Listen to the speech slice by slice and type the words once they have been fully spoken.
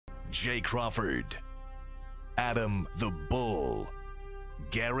Jay Crawford, Adam the Bull,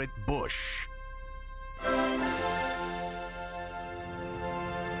 Garrett Bush,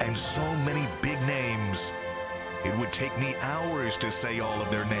 and so many big names, it would take me hours to say all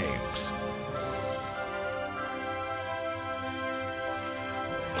of their names.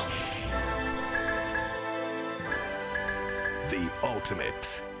 The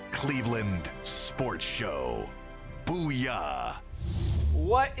ultimate Cleveland sports show. Booyah!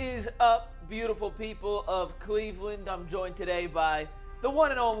 What is up, beautiful people of Cleveland? I'm joined today by the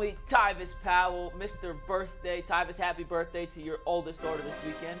one and only Tyvis Powell, Mr. Birthday. Tyvis, happy birthday to your oldest daughter this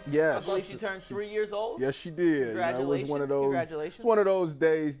weekend. Yes. I believe she turned 3 years old. Yes, she did. Congratulations. It was one of those. Congratulations. It's one of those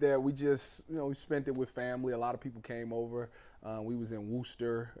days that we just, we spent it with family. A lot of people came over. We was in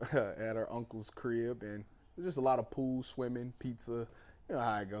Worcester at her uncle's crib, and it was just a lot of pool, swimming, pizza. You know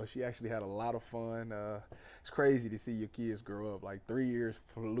how it goes. She actually had a lot of fun. It's crazy to see your kids grow up. Like 3 years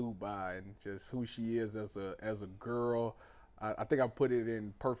flew by, and just who she is as a girl. I think I put it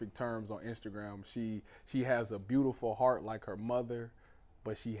in perfect terms on Instagram. She has a beautiful heart like her mother,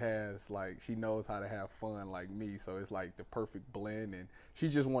 but she knows how to have fun like me. So it's like the perfect blend, and she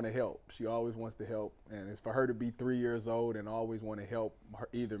just want to help. She always wants to help, and it's for her to be 3 years old and always want to help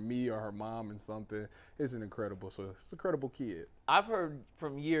either me or her mom in something. It's an incredible kid. I've heard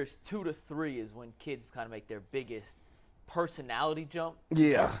from years 2 to 3 is when kids kind of make their biggest personality jump.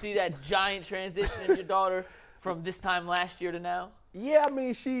 Yeah. You see that giant transition in your daughter from this time last year to now? Yeah, I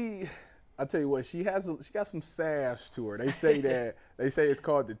mean, I tell you what, she got some sass to her. They say it's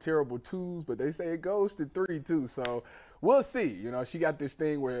called the terrible twos, but they say it goes to 3 too. So we'll see. She got this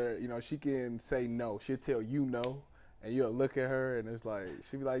thing where, she can say no. She'll tell you no, and you'll look at her, and it's like,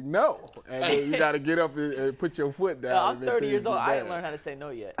 she'll be like, no. And then you got to get up and put your foot down. I'm 30 years old. I didn't learn how to say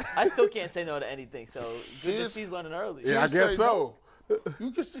no yet. I still can't say no to anything. So good that she's learning early. Yeah, I guess so. No.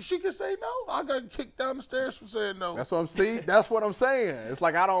 She can say no. I got kicked down the stairs for saying no. That's what I'm saying. That's what I'm saying. It's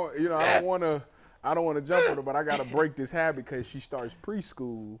like I don't want to jump with her, but I got to break this habit because she starts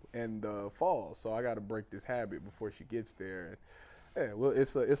preschool in the fall. So I got to break this habit before she gets there. Yeah, well,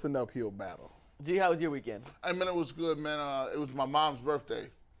 it's an uphill battle. G, how was your weekend? I mean, it was good, man. It was my mom's birthday,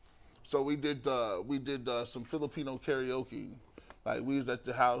 so we did some Filipino karaoke. Like we was at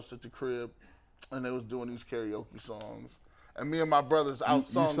the house at the crib, and they was doing these karaoke songs. And me and my brothers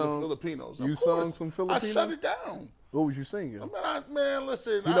outsung the Filipinos. You sung some Filipino? I shut it down. What was you singing? Man,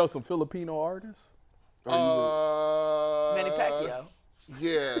 listen. You know some Filipino artists? Manny Pacquiao.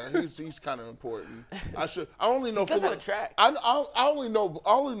 Yeah, he's kind of important. I only know. He does have a track. I only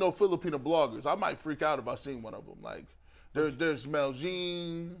know Filipino bloggers. I might freak out if I seen one of them. Like there's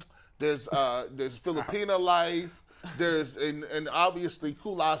Melgin, there's Filipina Life. And obviously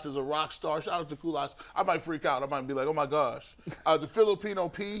Kulas is a rock star. Shout out to Kulas. I might freak out. I might be like, oh my gosh. The Filipino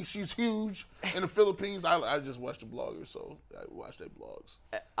P, she's huge in the Philippines. I just watch the bloggers, so I watch their blogs.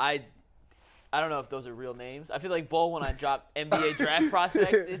 I don't know if those are real names. I feel like Bull when I dropped NBA draft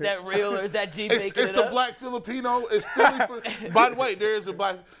prospects. Is that real or is that G making it up? It's the black Filipino. It's Philly. By the way, there is a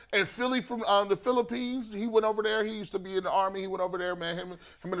black and Philly from the Philippines. He went over there. He used to be in the army. He went over there, man. Him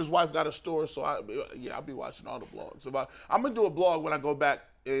and his wife got a store. So I'll be watching all the blogs. I'm gonna do a blog when I go back,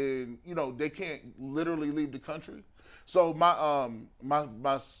 and they can't literally leave the country. So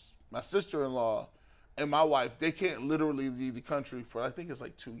my sister-in-law and my wife, they can't literally leave the country for, I think it's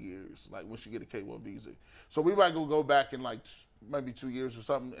like 2 years, like when she get a K-1 visa. So we might go back in like maybe 2 years or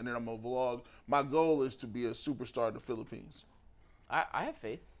something, and then I'm going to vlog. My goal is to be a superstar in the Philippines. I have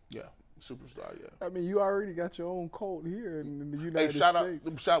faith. Yeah, superstar, yeah. I mean, you already got your own cult here in the United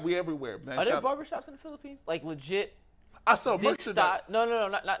States. We everywhere, man. Are there barbershops in the Philippines? Like legit? I sell merchandise. No,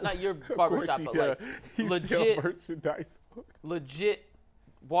 not your barbershop, but like legit merchandise. Legit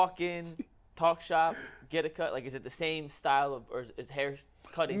walk-in, talk shop, get a cut. Like, is it the same style of, or is hair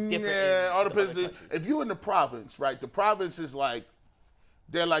cutting different? Yeah, all depends. If you're in the province, right? The province is like,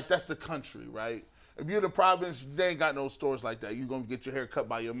 that's the country, right? If you're in the province, they ain't got no stores like that. You're gonna get your hair cut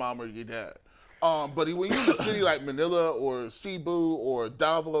by your mom or your dad. But when you're in a city like Manila or Cebu or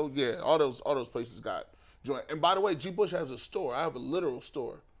Davao, yeah, all those places got joint. And by the way, G Bush has a store. I have a literal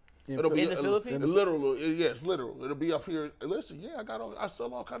store. It'll be in the Philippines? Literal, yes, literal. It'll be up here. Listen, yeah, I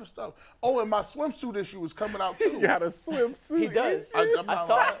sell all kind of stuff. Oh, and my swimsuit issue is coming out too. You got a swimsuit. He does. I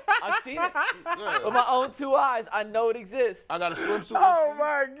saw it. I've seen it. Yeah. With my own 2 eyes, I know it exists. I got a swimsuit. Oh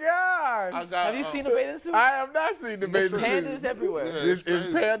my gosh! Have you seen the bathing suit? I have not seen the bathing suit. Pandas everywhere. Yeah, is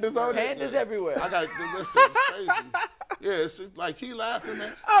pandas on it? Pandas everywhere. Listen, it's crazy. Yeah, it's just like he laughing,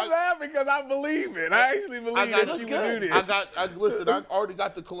 man. I'm laughing because I believe it. I actually believe that you would do this. Listen, I already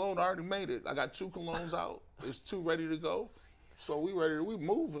got the cologne. I already made it. I got 2 colognes out. It's 2 ready to go. So we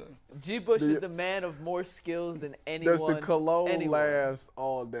moving. G. Bush is the man of more skills than anyone. Does the cologne anyone. last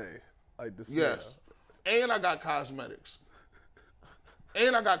all day? Like the smell? Yes. And I got cosmetics.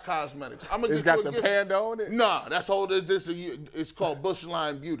 I'm gonna It's get got you a the gift. panda on it? Nah, that's all this. It's called Bush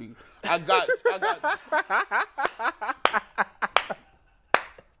Line Beauty. I got.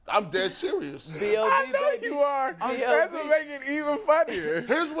 I'm dead serious. BLB, I know baby. you are. That's what make it even funnier.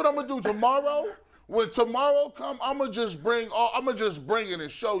 Here's what I'm gonna do tomorrow. When tomorrow come, I'm gonna just bring it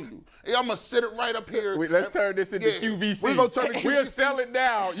and show you. And I'm gonna sit it right up here. Wait, let's turn this into QVC. We're gonna turn it We'll QVC. sell it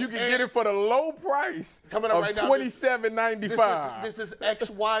now. You can get it for the low price Coming up of right now, $27.95. This is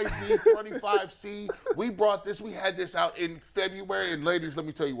XYZ 35C. We brought this. We had this out in February. And ladies, let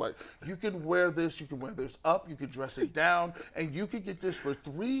me tell you what. You can wear this. You can wear this up. You can dress it down. And you can get this for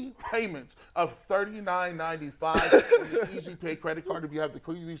 3 payments of $39.95 on your Easy Pay credit card if you have the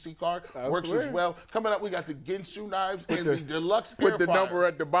QVC card. Works swear. as well. Coming up, we got the Ginsu knives and the deluxe Put air the fryer. number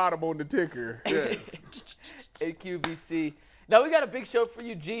at the bottom on the ticker. Yeah. AQVC. Now we got a big show for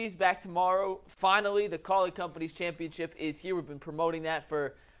you. G's back tomorrow. Finally, the Calling Companies Championship is here. We've been promoting that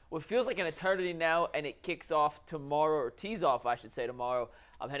for what feels like an eternity now, and it kicks off tomorrow, or tees off, I should say, tomorrow.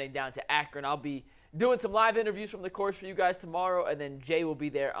 I'm heading down to Akron. I'll be doing some live interviews from the course for you guys tomorrow, and then Jay will be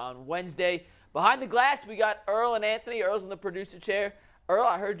there on Wednesday. Behind the glass, we got Earl and Anthony. Earl's in the producer chair. Earl,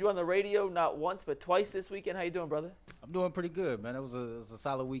 I heard you on the radio not once but twice this weekend. How you doing, brother? I'm doing pretty good, man. It was a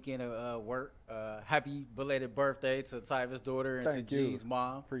solid weekend of work. Happy belated birthday to Tyva's daughter and Thank to you. G's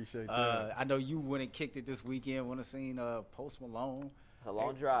mom. Appreciate that. I know you went and kicked it this weekend. Went and seen Post Malone. It's a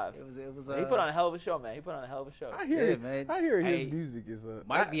long drive. It was. He put on a hell of a show, man. He put on a hell of a show. I hear, yeah, man. I hear his Hey, music is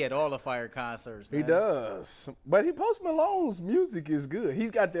Might be at all the Fire concerts, man. He does, but Post Malone's music is good.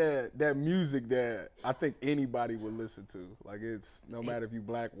 He's got that music that I think anybody would listen to. Like it's no matter if you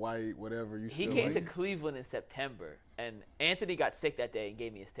black, white, whatever. He came to Cleveland in September, and Anthony got sick that day and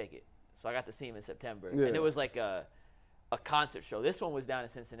gave me his ticket, so I got to see him in September. Yeah. And it was like a concert show. This one was down in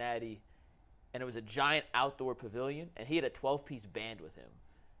Cincinnati, and it was a giant outdoor pavilion, and he had a 12-piece band with him.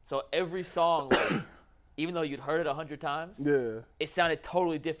 So every song, like, even though you'd heard it 100 times, it sounded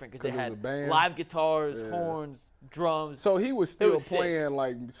totally different because it was a had band? live guitars, horns, drums. So he was still was sick. playing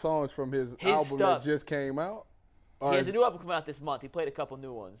like songs from his album stuff. that just came out. He has a new album coming out this month. He played a couple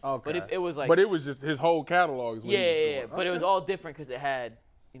new ones. Okay, But it was like, but it was just his whole catalog. Is what he was doing. yeah. But it was all different because it had,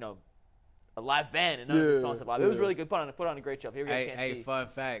 a live band and none of the songs live. It was really good. Put on a great show. Here we go. Hey, fun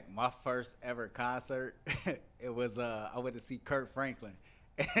fact. My first ever concert, it was I went to see Kurt Franklin.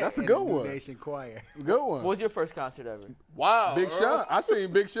 That's a and good the New one. Nation Choir. Good one. What was your first concert ever? Wow. Big Earl. Sean. I seen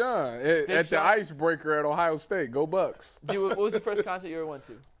Big Sean at the Sean. Icebreaker at Ohio State. Go Bucks. G, what was the first concert you ever went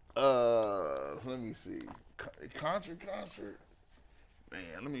to? Let me see. Concert. Man,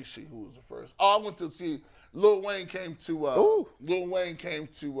 let me see who was the first. Oh, I went to see Lil Wayne came to. Ooh. Lil Wayne came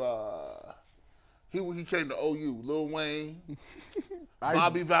to. He came to OU. Lil Wayne,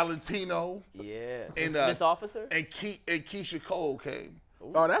 Bobby Valentino, Yeah. And, Miss Officer? and Keisha Cole came.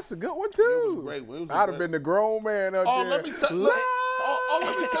 Oh, that's a good one too. It was a great one. It was a I'd have great- been the grown man up Oh, there. let me tell.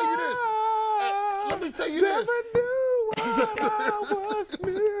 Let me tell you this. Let me tell you this. Never knew what I was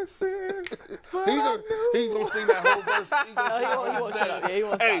missing. but He I gonna, knew he gonna sing that whole verse. He gonna No, sing he that won't whole shut up. Yeah, he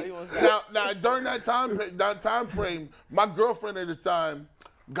won't Hey, stop. He won't stop. now during that time frame, my girlfriend at the time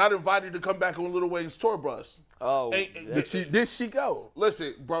got invited to come back on Lil Wayne's tour bus. Oh, And- Did she go?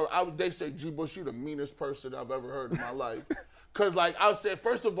 Listen, bro, they say, G. Bush, you the meanest person I've ever heard in my life. Cause like I said,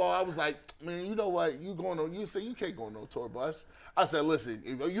 first of all, I was like, man, you know what? You say you can't go on no tour bus. I said, listen,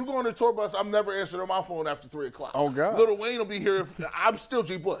 if you go on a tour bus, I'm never answering my phone after 3:00. Oh, God. Lil Wayne will be here. I'm still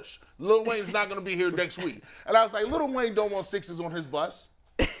G. Bush. Lil Wayne's not gonna be here next week. And I was like, Lil Wayne don't want sixes on his bus.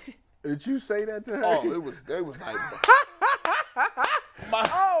 Did you say that to her? Oh, they was like,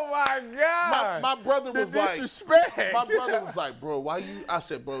 Oh my God! my brother The was like, disrespect. my brother was like, bro, why you? I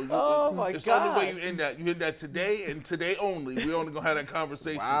said, bro, Oh, my it's the only way God. you end that. You end that today and today only. We only gonna have that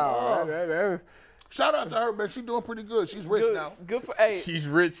conversation. Wow, that- Shout out to her, man. She's doing pretty good. She's rich now. Good for, hey, she's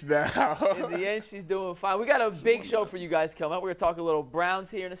rich now. in the end, she's doing fine. We got a big show for you guys coming up. We're going to talk a little Browns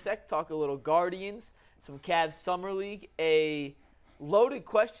here in a sec, talk a little Guardians, some Cavs Summer League, a loaded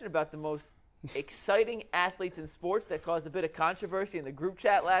question about the most exciting athletes in sports that caused a bit of controversy in the group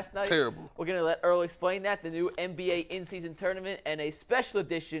chat last night. Terrible. We're going to let Earl explain that, the new NBA in-season tournament, and a special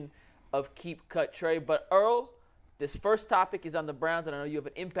edition of Keep Cut Trade. But Earl, this first topic is on the Browns, and I know you have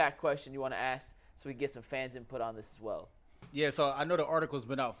an impact question you want to ask, so we can get some fans' input on this as well. Yeah, so I know the article's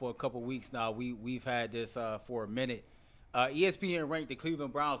been out for a couple weeks now. We've had this for a minute. ESPN ranked the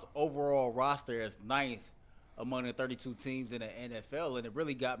Cleveland Browns overall roster as 9th among the 32 teams in the NFL, and it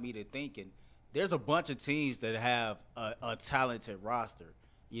really got me to thinking. there's a bunch of teams that have a talented roster.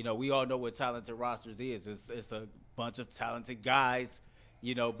 You know, we all know what talented rosters is. It's a bunch of talented guys,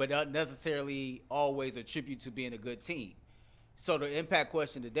 you know, but not necessarily always attribute to being a good team. So the impact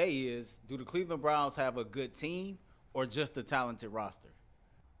question today is, do the Cleveland Browns have a good team or just a talented roster?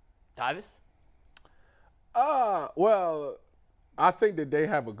 Tyvis? Well, I think that they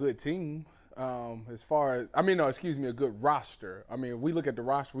have a good team. As far as, a good roster. I mean, if we look at the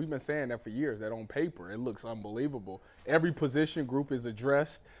roster, we've been saying that for years, that on paper, it looks unbelievable. Every position group is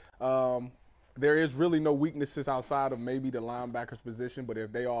addressed. There is really no weaknesses outside of maybe the linebackers position, but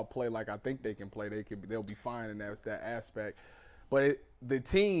if they all play like I think they can play, they'll be fine in that aspect. But the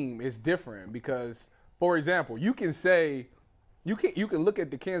team is different because, for example, you can look at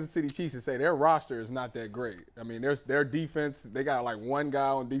the Kansas City Chiefs and say their roster is not that great. I mean, their defense, they got like one guy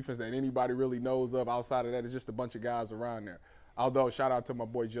on defense that anybody really knows of. Outside of that, it's just a bunch of guys around there. Although, shout out to my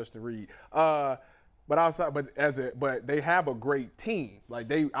boy Justin Reed. But they have a great team. Like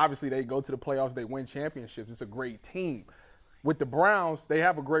they go to the playoffs, they win championships. It's a great team. With the Browns, they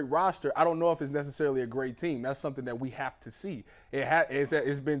have a great roster. I don't know if it's necessarily a great team. That's something that we have to see.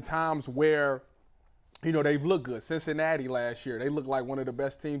 It's been times where, you know, they've looked good. Cincinnati last year, they looked like one of the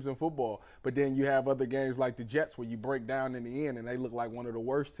best teams in football. But then you have other games like the Jets where you break down in the end and they look like one of the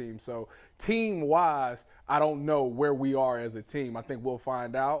worst teams. So team-wise, I don't know where we are as a team. I think we'll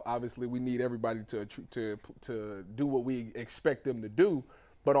find out. Obviously, we need everybody to do what we expect them to do.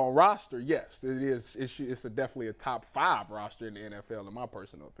 But on roster, yes, it is. It's definitely a top 5 roster in the NFL, in my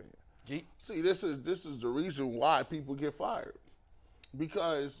personal opinion. G? See, this is the reason why people get fired.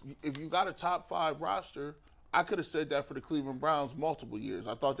 Because if you got a top 5 roster, I could have said that for the Cleveland Browns multiple years.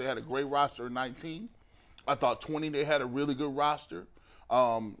 I thought they had a great roster in 19. I thought 20 they had a really good roster.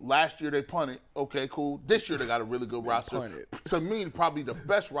 Last year they punted. Okay, cool. This year they got a really good roster. Punted. To me, probably the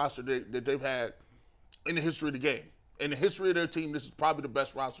best roster that they've had in the history of the game. In the history of their team, this is probably the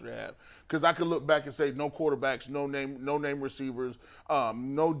best roster they have. Because I can look back and say no quarterbacks, no name receivers,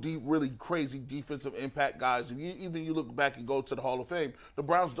 no deep, really crazy defensive impact guys. If you look back and go to the Hall of Fame, the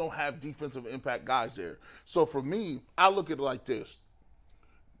Browns don't have defensive impact guys there. So for me, I look at it like this.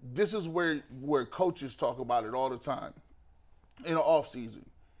 This is where coaches talk about it all the time. In the offseason,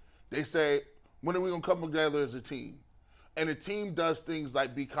 they say, when are we going to come together as a team? And a team does things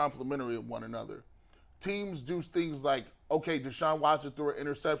like be complimentary of one another. Teams do things like, okay, Deshaun Watson threw an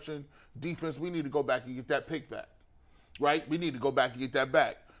interception. Defense, we need to go back and get that pick back, right? We need to go back and get that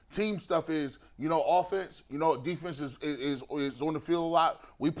back. Team stuff is, offense, defense is on the field a lot.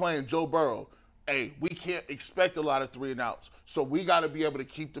 We playing Joe Burrow. Hey, we can't expect a lot of 3 and outs. So we got to be able to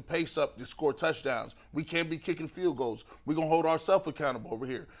keep the pace up to score touchdowns. We can't be kicking field goals. We're going to hold ourselves accountable over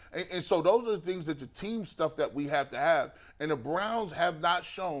here. And so those are the things that the team stuff that we have to have. And the Browns have not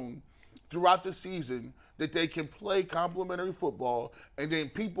shown throughout the season that they can play complementary football, and then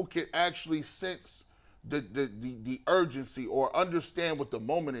people can actually sense the urgency or understand what the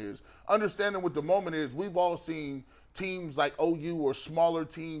moment is. Understanding what the moment is, we've all seen teams like OU or smaller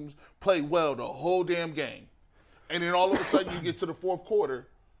teams play well the whole damn game. And then all of a sudden you get to the fourth quarter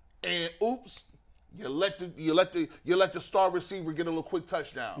and oops, you let the star receiver get a little quick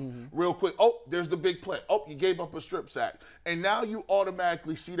touchdown real quick. Oh, there's the big play. Oh, you gave up a strip sack. And now you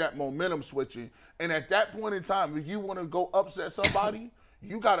automatically see that momentum switching. And at that point in time, if you want to go upset somebody,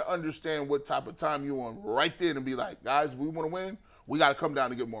 you got to understand what type of time you're on right then and be like, guys, we want to win. We got to come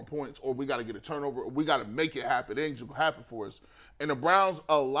down to get more points, or we got to get a turnover, or we got to make it happen. It ain't just going to happen for us. And the Browns,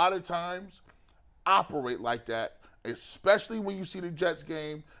 a lot of times, operate like that, especially when you see the Jets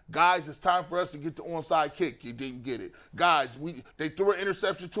game. Guys, it's time for us to get the onside kick. You didn't get it. Guys, they threw an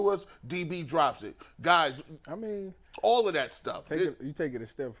interception to us. DB drops it. Guys, all of that stuff. You take it a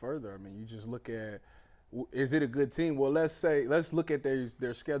step further. I mean, you just look at, is it a good team? Well, let's look at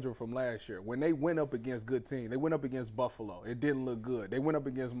their schedule from last year. When they went up against good teams, they went up against Buffalo. It didn't look good. They went up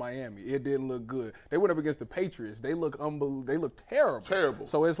against Miami. It didn't look good. They went up against the Patriots. They look terrible. Terrible.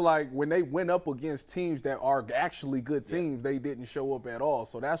 So it's like when they went up against teams that are actually good teams, they didn't show up at all.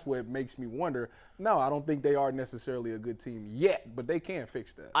 So that's what makes me wonder. No, I don't think they are necessarily a good team yet, but they can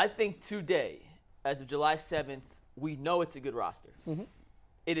fix that. I think today, as of July 7th, we know it's a good roster. Mm-hmm.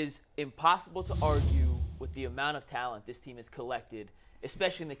 It is impossible to argue with the amount of talent this team has collected,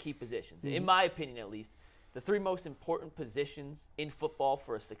 especially in the key positions. Mm-hmm. In my opinion, at least, the 3 most important positions in football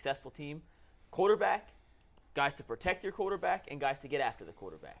for a successful team: quarterback, guys to protect your quarterback, and guys to get after the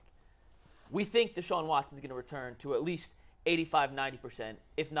quarterback. We think Deshaun Watson is going to return to at least 85-90%,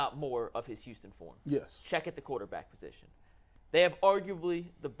 if not more, of his Houston form. Yes. Check at the quarterback position. They have arguably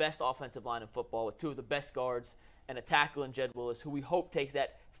the best offensive line in football with 2 of the best guards and a tackle in Jed Willis, who we hope takes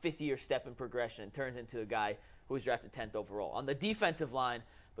that fifth-year step in progression and turns into a guy who was drafted 10th overall. On the defensive line,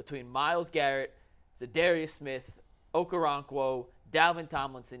 between Myles Garrett, Zadarius Smith, Okoronkwo, Dalvin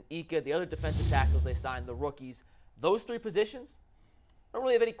Tomlinson, Ika, the other defensive tackles they signed, the rookies, those three positions, I don't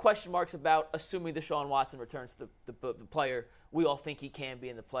really have any question marks about, assuming Deshaun Watson returns to the player we all think he can be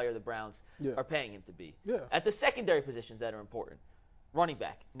and the player the Browns are paying him to be. Yeah. At the secondary positions that are important, running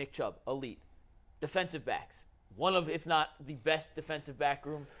back, Nick Chubb, elite. Defensive backs, one of, if not the best defensive back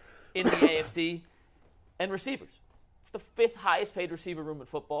room in the AFC. And receivers. It's the fifth highest paid receiver room in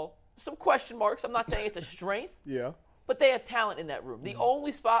football. Some question marks. I'm not saying it's a strength. Yeah. But they have talent in that room. The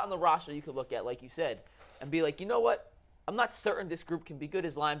only spot on the roster you could look at, like you said, and be like, you know what? I'm not certain this group can be good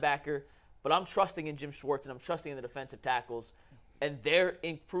as linebacker, but I'm trusting in Jim Schwartz and I'm trusting in the defensive tackles and their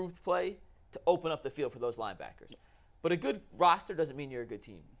improved play to open up the field for those linebackers. But a good roster doesn't mean you're a good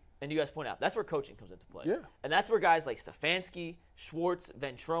team. And you guys point out, that's where coaching comes into play. Yeah. And that's where guys like Stefanski, Schwartz,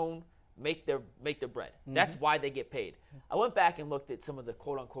 Ventrone make their bread. That's why they get paid. I went back and looked at some of the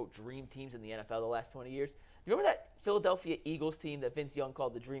quote-unquote dream teams in the NFL the last 20 years. You remember that Philadelphia Eagles team that Vince Young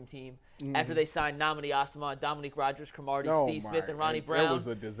called the Dream Team after they signed Namani Asama, Dominique Rodgers-Cromartie, Steve Smith, and Ronnie Brown? That was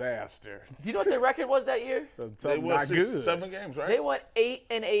a disaster. Do you know what their record was that year? They won not good. 7 games, right? They went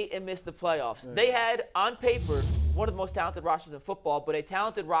 8-8 and missed the playoffs. Yeah. They had, on paper, one of the most talented rosters in football, but a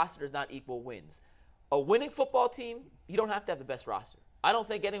talented roster does not equal wins. A winning football team, you don't have to have the best roster. I don't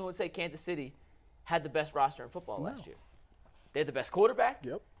think anyone would say Kansas City had the best roster in football last year. They had the best quarterback,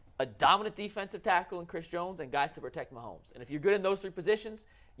 a dominant defensive tackle in Chris Jones, and guys to protect Mahomes. And if you're good in those three positions,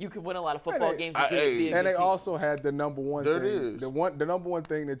 you can win a lot of football games. And they also had the number one there thing. It is. The number one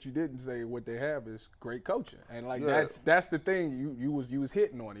thing that you didn't say what they have is great coaching. And that's the thing you was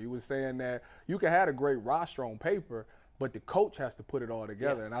hitting on it. You was saying that you can have a great roster on paper, but the coach has to put it all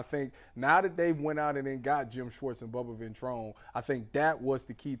together. Yeah. And I think now that they've went out and then got Jim Schwartz and Bubba Ventrone, I think that was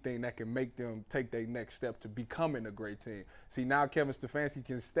the key thing that can make them take their next step to becoming a great team. See, now Kevin Stefanski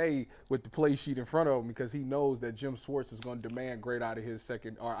can stay with the play sheet in front of him because he knows that Jim Schwartz is going to demand great out of his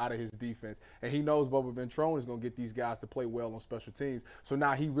out of his defense. And he knows Bubba Ventrone is going to get these guys to play well on special teams. So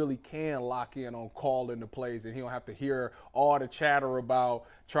now he really can lock in on calling the plays, and he don't have to hear all the chatter about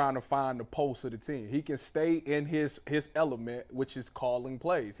trying to find the pulse of the team. He can stay in his element, which is calling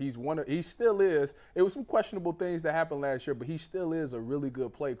plays. He still is. It was some questionable things that happened last year, but he still is a really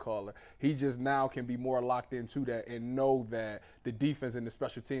good play caller. He just now can be more locked into that and know that the defense and the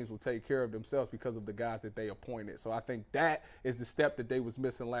special teams will take care of themselves because of the guys that they appointed. So I think that is the step that they was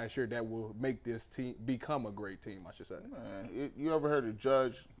missing last year that will make this team become a great team, I should say. Man, you ever heard a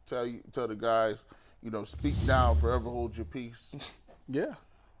judge tell the guys, speak down, forever hold your peace? Yeah.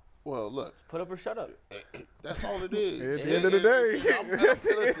 Well, look. Put up or shut up. That's all it is. At the end of the day. At the end of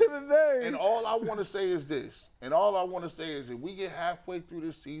the day. And all I want to say is this. And all I want to say is if we get halfway through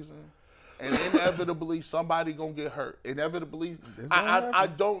this season and inevitably somebody going to get hurt, inevitably, I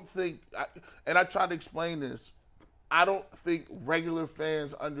don't think, and I try to explain this, I don't think regular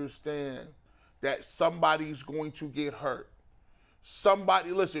fans understand that somebody's going to get hurt.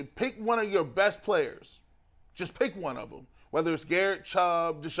 Listen, pick one of your best players. Just pick one of them. Whether it's Garrett,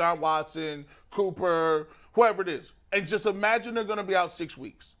 Chubb, Deshaun Watson, Cooper, whoever it is. And just imagine they're going to be out 6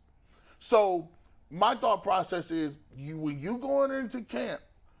 weeks. So my thought process is when you going into camp,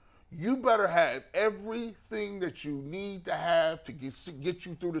 you better have everything that you need to have to get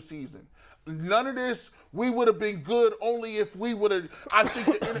you through the season. None of this, we would have been good only if we would have, I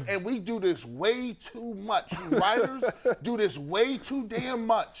think, and we do this way too much. You writers do this way too damn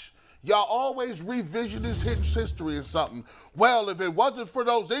much. Y'all always revisionist history or something. Well, if it wasn't for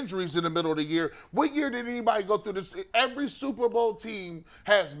those injuries in the middle of the year, what year did anybody go through this? Every Super Bowl team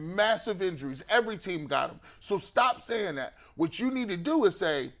has massive injuries. Every team got them. So stop saying that. What you need to do is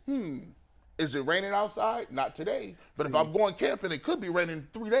say, is it raining outside? Not today. But if I'm going camping, it could be raining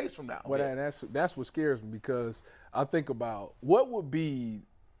 3 days from now. Well, that's what scares me because I think about what would be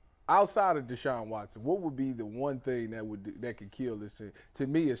outside of Deshaun Watson, what would be the one thing that could kill this team? To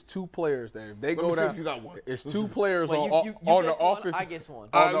me, it's two players that if they go down, you got one. It's two players on the offensive. I guess one.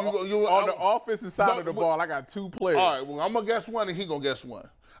 On the offensive side of the ball, I got two players. All right, well, I'm gonna guess one, and he gonna guess one.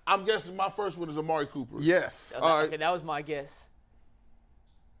 I'm guessing my first one is Amari Cooper. Yes. Okay, that was my guess.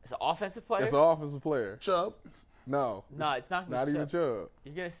 It's an offensive player. It's an offensive player. Chubb. No, it's not. Not even Chubb.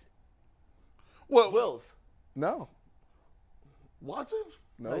 You're gonna. Well, Wills. No. Watson.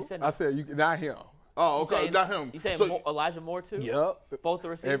 No, I said not him. Oh, okay, not him. You saying Elijah Moore too? Yep. Both the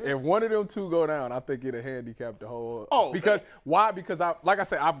receivers. If one of them two go down, I think it'll handicap the whole. Oh, because why? Because like I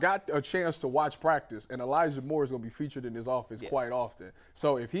said, I've got a chance to watch practice, and Elijah Moore is going to be featured in this offense quite often.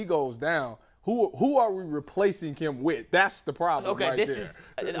 So if he goes down, Who are we replacing him with? That's the problem. Okay, right this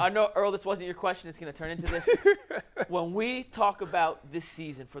there. is. I know, Earl, this wasn't your question. It's going to turn into this. When we talk about this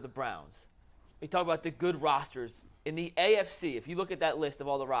season for the Browns, we talk about the good rosters in the AFC. If you look at that list of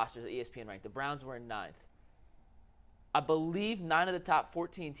all the rosters that ESPN ranked, the Browns were in 9th. I believe 9 of the top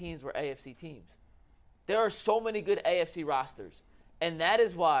 14 teams were AFC teams. There are so many good AFC rosters, and that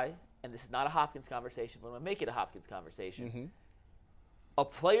is why. And this is not a Hopkins conversation, but I'm going to make it a Hopkins conversation. Mm-hmm. A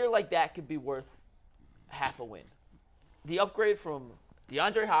player like that could be worth half a win. The upgrade from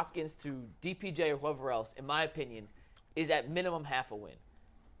DeAndre Hopkins to DPJ or whoever else, in my opinion, is at minimum half a win.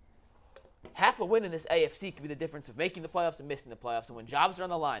 Half a win in this AFC could be the difference of making the playoffs and missing the playoffs. And when jobs are on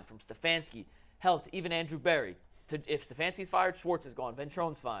the line, from Stefanski, hell, to even Andrew Berry, to if Stefanski's fired, Schwartz is gone,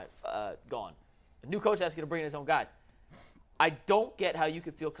 Ventrone's gone. The new coach has to bring in his own guys. I don't get how you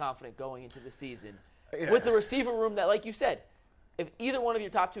could feel confident going into the season with the receiver room that, like you said, if either one of your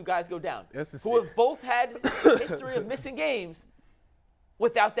top 2 guys go down, who have both had a history of missing games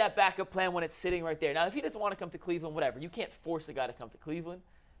without that backup plan when it's sitting right there. Now, if he doesn't want to come to Cleveland, whatever. You can't force a guy to come to Cleveland,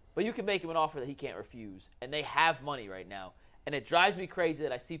 but you can make him an offer that he can't refuse. And they have money right now. And it drives me crazy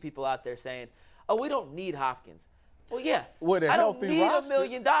that I see people out there saying, oh, we don't need Hopkins. Well, yeah, With a I don't healthy need roster. $1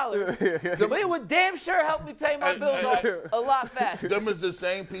 million, but it would damn sure help me pay my bills off a lot faster. Them is the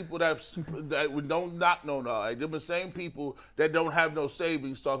same people that don't knock no. Them the same people that don't have no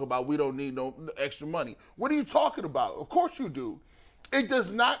savings talk about we don't need no extra money. What are you talking about? Of course you do. It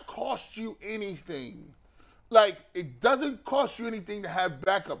does not cost you anything. Like, it doesn't cost you anything to have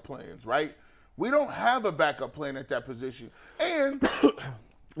backup plans, right? We don't have a backup plan at that position. And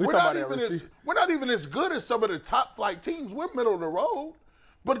we're not even as good as some of the top flight teams. We're middle of the road.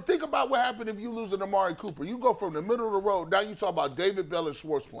 But think about what happened if you lose an Amari Cooper. You go from the middle of the road, now you talk about David Bell and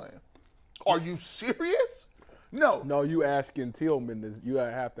Schwartz playing. Are you serious? No. No, you asking Tillman. You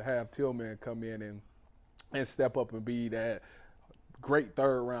have to have Tillman come in and step up and be that great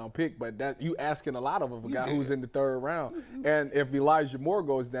 3rd round pick, but that you asking a lot of a guy who's in the 3rd round. And if Elijah Moore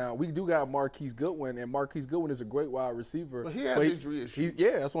goes down, we do got Marquise Goodwin, and Marquise Goodwin is a great wide receiver. But he has injury issues.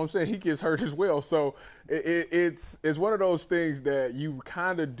 That's what I'm saying. He gets hurt as well. So it's one of those things that you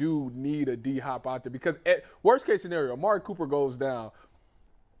kind of do need a D-Hop out there because at worst case scenario, Amari Cooper goes down.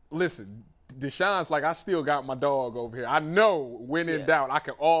 Listen, Deshaun's like, I still got my dog over here. I know when in doubt, I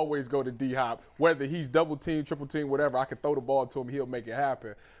can always go to D-Hop. Whether he's double team, triple team, whatever, I can throw the ball to him. He'll make it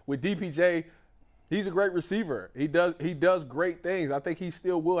happen. With DPJ, he's a great receiver. He does great things. I think he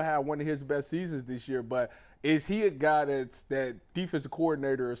still will have one of his best seasons this year. But is he a guy that defensive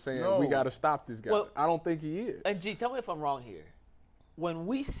coordinator is saying, we got to stop this guy? Well, I don't think he is. And, G, tell me if I'm wrong here. When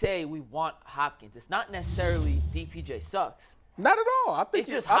we say we want Hopkins, it's not necessarily DPJ sucks. Not at all. I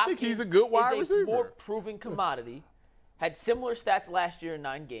think he's a good wide receiver. More proven commodity. Had similar stats last year in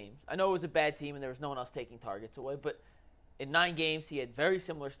 9 games. I know it was a bad team and there was no one else taking targets away, but in 9 games he had very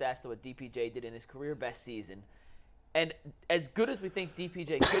similar stats to what DPJ did in his career best season. And as good as we think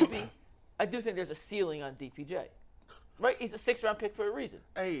DPJ could be, I do think there's a ceiling on DPJ. Right? He's a 6th-round pick for a reason.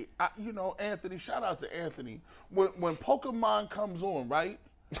 Hey, Anthony, shout out to Anthony. When Pokemon comes on, right,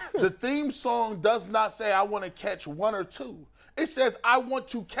 the theme song does not say I want to catch 1 or 2. It says, I want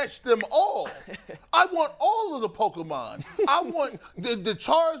to catch them all. I want all of the Pokemon. I want the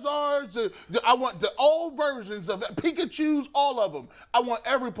Charizards. I want the all versions of Pikachu's, all of them. I want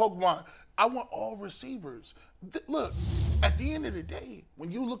every Pokemon. I want all receivers. Look, at the end of the day,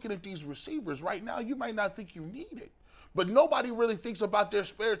 when you're looking at these receivers right now, you might not think you need it. But nobody really thinks about their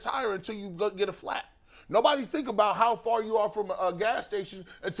spare tire until you get a flat. Nobody think about how far you are from a gas station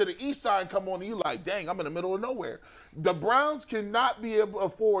until the east side come on and you like, dang, I'm in the middle of nowhere. The Browns cannot be able to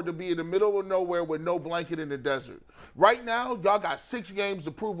afford to be in the middle of nowhere with no blanket in the desert. Right now, y'all got 6 games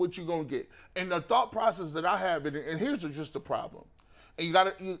to prove what you're going to get. And the thought process that I have, and here's just the problem. And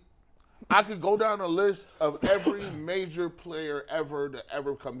I could go down a list of every major player ever to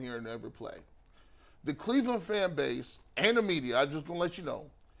ever come here and ever play. The Cleveland fan base and the media, I'm just going to let you know,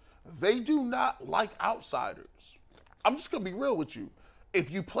 they do not like outsiders. I'm just going to be real with you. If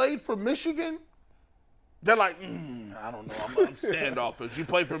you played for Michigan, they're like, I don't know, I'm standoffish. You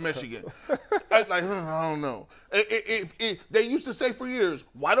played for Michigan. I don't know. They used to say for years,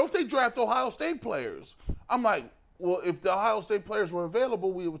 why don't they draft Ohio State players? I'm like, well, if the Ohio State players were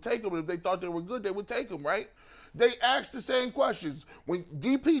available, we would take them. And if they thought they were good, they would take them, right? They asked the same questions. When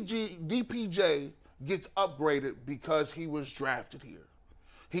DPJ gets upgraded because he was drafted here.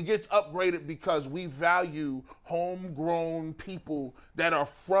 He gets upgraded because we value homegrown people that are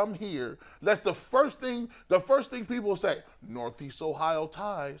from here. That's the first thing people say. Northeast Ohio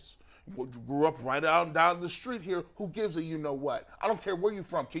ties. Grew up right down the street here. Who gives a you know what? I don't care where you're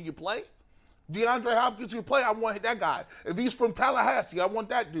from. Can you play? DeAndre Hopkins can play, I want that guy. If he's from Tallahassee, I want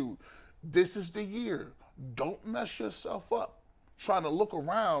that dude. This is the year. Don't mess yourself up trying to look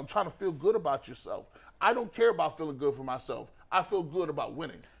around, trying to feel good about yourself. I don't care about feeling good for myself. I feel good about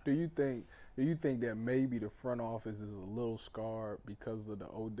winning. Do you think that maybe the front office is a little scarred because of the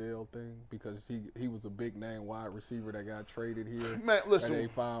Odell thing? Because he was a big name wide receiver that got traded here. Man, listen.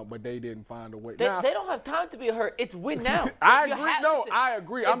 But they didn't find a way. They don't have time to be hurt. It's win now. I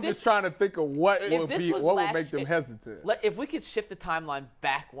agree. I'm just trying to think of what would make them hesitant. If we could shift the timeline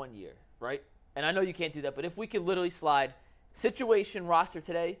back 1 year, right? And I know you can't do that, but if we could literally slide situation roster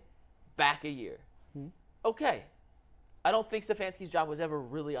today back a year, okay. I don't think Stefanski's job was ever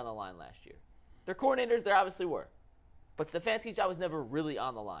really on the line last year. Their coordinators, there obviously were. But Stefanski's job was never really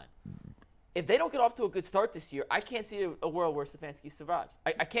on the line. If they don't get off to a good start this year, I can't see a world where Stefanski survives.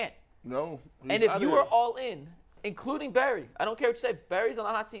 I can't. No. And if you are all in, including Barry, I don't care what you say, Barry's on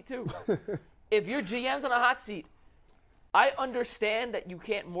the hot seat too. If your GM's on a hot seat, I understand that you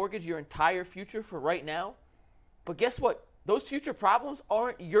can't mortgage your entire future for right now. But guess what? Those future problems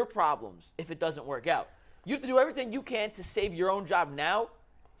aren't your problems if it doesn't work out. You have to do everything you can to save your own job now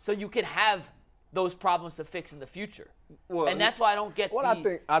so you can have those problems to fix in the future. Well, and that's why I don't get I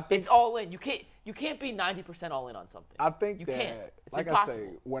think it's all in. You can't be 90% all in on something. I think you that, can't. It's like impossible. I say,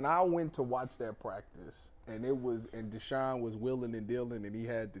 when I went to watch that practice and Deshaun was willing and dealing and he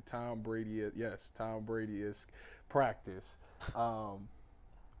had the Tom Brady-esque practice,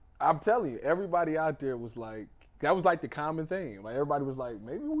 I'm telling you, everybody out there was like, that was like the common thing. Like everybody was like,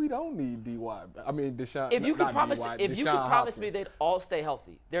 maybe we don't need Deshaun. If you could promise me they'd all stay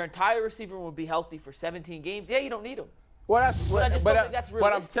healthy, their entire receiver would be healthy for 17 games. Yeah, you don't need them. Well, that's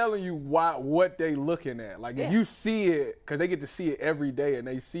but I'm telling you what they looking at. Like if you see it, because they get to see it every day, and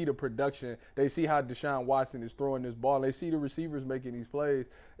they see the production, they see how Deshaun Watson is throwing this ball, they see the receivers making these plays.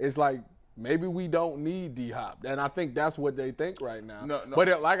 It's like maybe we don't need D-Hop, and I think that's what they think right now. No.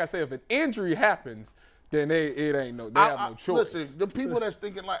 But like I said, if an injury happens, then they have no choice. Listen, the people that's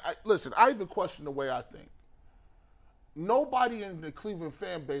thinking I even question the way I think. Nobody in the Cleveland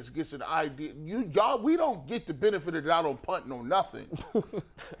fan base gets an idea. We don't get the benefit of the doubt on punting on nothing.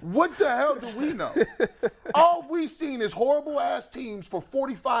 What the hell do we know? All we've seen is horrible-ass teams for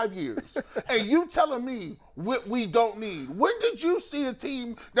 45 years. And you telling me what we don't need. When did you see a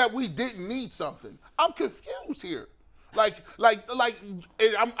team that we didn't need something? I'm confused here. I'm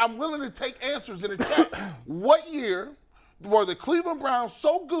willing to take answers in the chat. What year were the Cleveland Browns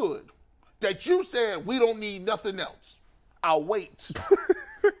so good that you said we don't need nothing else? I'll wait.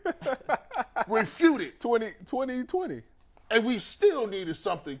 Refute it. 2020. And we still needed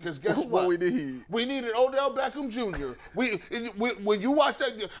something because guess what? We need? We needed Odell Beckham Jr. When you watch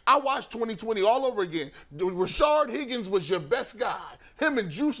that, I watched 2020 all over again. Rashard Higgins was your best guy. Him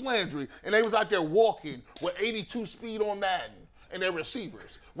and Juice Landry, and they was out there walking with 82 speed on Madden and their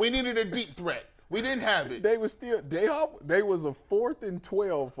receivers. We needed a deep threat. We didn't have it. They was a 4th and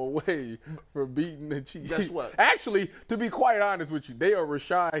 12 away from beating the Chiefs. Guess what? Actually, to be quite honest with you, they are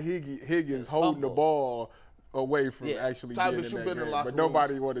Rashad Higgins holding the ball away from actually getting in that game. But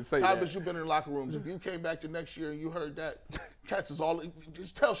nobody wanted to say that. Tyvus, you've been in locker rooms. If you came back to next year and you heard that, cats is all.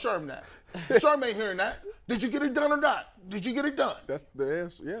 Just tell Sherm that. Sherm ain't hearing that. Did you get it done or not? Did you get it done? That's the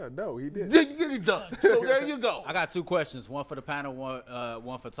answer. Yeah, no, he did. Didn't get it done. So there you go. I got 2 questions. One for the panel,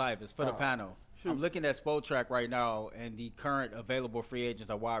 one for Tyvus. For the panel, I'm looking at Spotrac right now and the current available free agents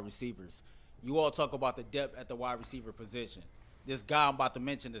are wide receivers. You all talk about the depth at the wide receiver position. This guy I'm about to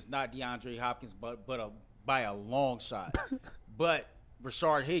mention is not DeAndre Hopkins, but by a long shot. But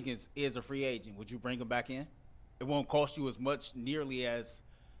Rashard Higgins is a free agent. Would you bring him back in? It won't cost you as much nearly as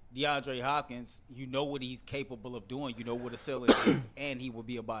DeAndre Hopkins. You know what he's capable of doing. You know what a ceiling is, and he will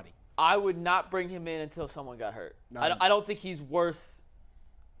be a body. I would not bring him in until someone got hurt. I don't think he's worth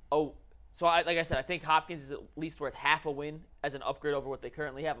like I said, I think Hopkins is at least worth half a win as an upgrade over what they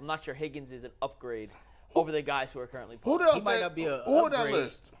currently have. I'm not sure Higgins is an upgrade over the guys who are currently playing. Who else? He might not be Who on that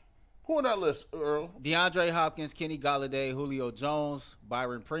list? Who on that list, Earl? DeAndre Hopkins, Kenny Golladay, Julio Jones,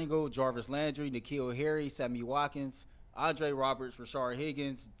 Byron Pringle, Jarvis Landry, N'Keal Harry, Sammy Watkins, Andre Roberts, Rashard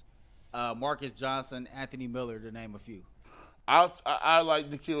Higgins, Marcus Johnson, Anthony Miller, to name a few. I like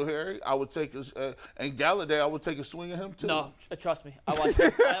N'Keal Harry. I would take and Galladay. I would take a swing at him too. No, trust me. I watched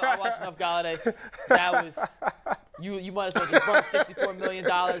enough Galladay. That was you might as well just burn $64 million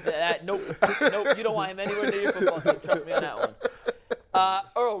at that. Nope. You don't want him anywhere near your football team. Trust me on that one.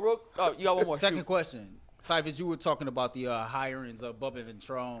 Earl, you got one more. Second question. Tyvus, you were talking about the hirings of Bubba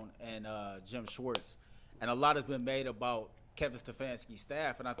Ventrone and Jim Schwartz, and a lot has been made about Kevin Stefanski's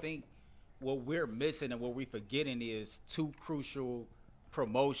staff, and I think what we're missing and what we're forgetting is 2 crucial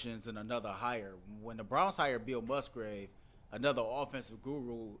promotions and another hire. When the Browns hired Bill Musgrave, another offensive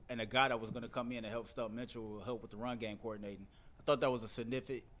guru and a guy that was going to come in and help Stump Mitchell, help with the run game coordinating, I thought that was a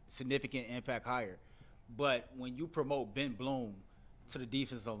significant impact hire. But when you promote Ben Bloom to the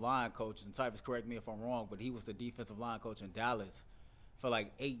defensive line coach, and Tyvus, correct me if I'm wrong, but he was the defensive line coach in Dallas for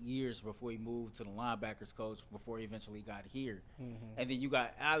like 8 years before he moved to the linebackers coach before he eventually got here. And then you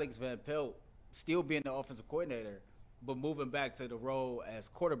got Alex Van Pelt still being the offensive coordinator, but moving back to the role as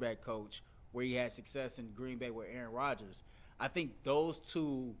quarterback coach where he had success in Green Bay with Aaron Rodgers. I think those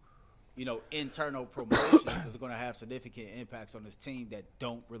two, internal promotions is going to have significant impacts on this team that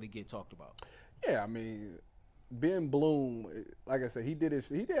don't really get talked about. Yeah, I mean, Ben Bloom, like I said,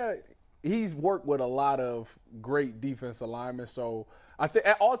 he's worked with a lot of great defensive linemen. So I think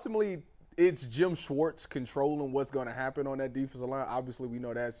ultimately it's Jim Schwartz controlling what's going to happen on that defensive line. Obviously, we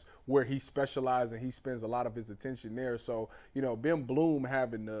know that's where he specializes and he spends a lot of his attention there. So, Ben Bloom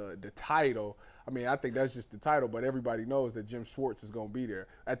having the title, I mean, I think that's just the title, but everybody knows that Jim Schwartz is going to be there.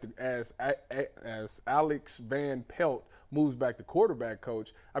 As Alex Van Pelt moves back to quarterback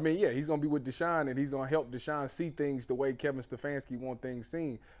coach, I mean, yeah, he's going to be with Deshaun, and he's going to help Deshaun see things the way Kevin Stefanski wants things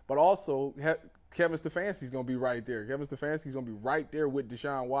seen. But also, Kevin Stefanski's going to be right there. Kevin Stefanski's going to be right there with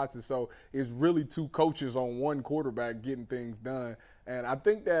Deshaun Watson. So it's really two coaches on one quarterback getting things done. And I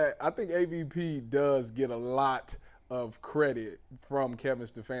think AVP does get a lot of credit from Kevin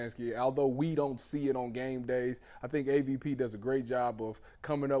Stefanski. Although we don't see it on game days, I think AVP does a great job of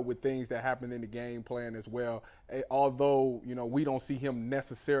coming up with things that happen in the game plan as well. Although, we don't see him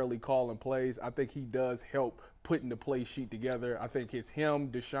necessarily calling plays, I think he does help putting the play sheet together. I think it's him,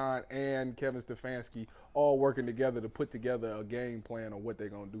 Deshaun, and Kevin Stefanski all working together to put together a game plan on what they're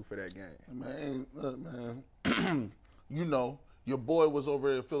going to do for that game. Man, look, man, your boy was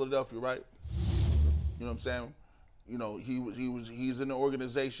over in Philadelphia, right? You know what I'm saying? He's in the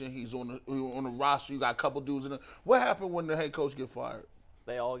organization. He's on the roster. You got a couple dudes in it. What happened when the head coach get fired?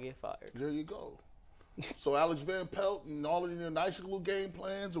 They all get fired. There you go. So Alex Van Pelt and all of your nice little game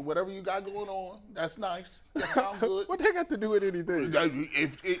plans or whatever you got going on, that's nice. That sounds good. What they got to do with anything?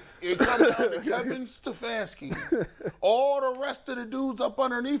 If it comes down to Kevin Stefanski, all the rest of the dudes up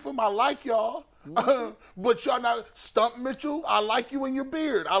underneath him, I like y'all. But y'all not Stump Mitchell. I like you and your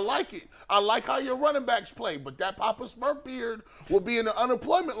beard. I like it. I like how your running backs play. But that Papa Smurf beard will be in the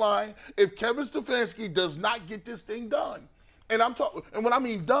unemployment line if Kevin Stefanski does not get this thing done. And and when I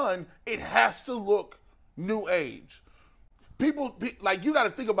mean done, it has to look new age. People you got to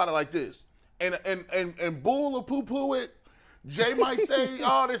think about it like this. And bull or poo-poo it. Jay might say,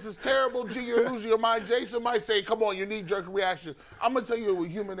 "Oh, this is terrible." G, you're losing your mind. Jason might say, "Come on, you need jerk reaction." I'm gonna tell you what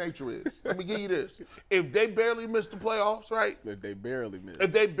human nature is. Let me give you this: if they barely miss the playoffs, right? If they barely miss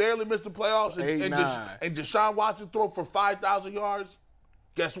the playoffs, and 8-9. Deshaun Watson throw for 5,000 yards,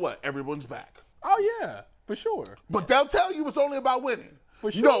 guess what? Everyone's back. Oh yeah, for sure. But they'll tell you it's only about winning.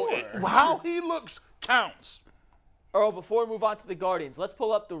 For sure. No, how he looks counts. Earl, before we move on to the Guardians, let's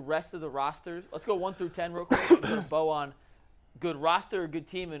pull up the rest of the rosters. Let's go 1 through 10 real quick and put a bow on good roster or good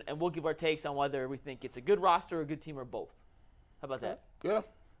team, and we'll give our takes on whether we think it's a good roster or a good team or both. How about that? Yeah.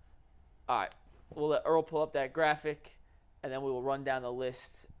 All right. We'll let Earl pull up that graphic, and then we will run down the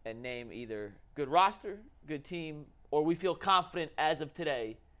list and name either good roster, good team, or we feel confident as of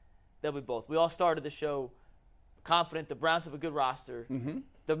today that we both. We all started the show confident the Browns have a good roster,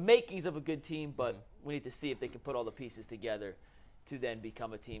 the makings of a good team, but we need to see if they can put all the pieces together to then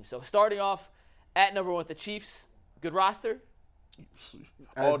become a team. So starting off at number 1 with the Chiefs, good roster.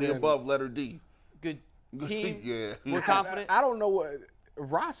 All the above, letter D. Good team. Yeah. We're confident. I don't know what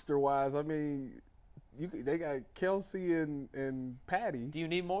roster-wise. I mean, they got Kelsey and Patty. Do you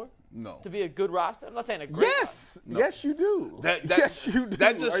need more? No. To be a good roster? I'm not saying a great roster. Yes, you do. Yes, you do.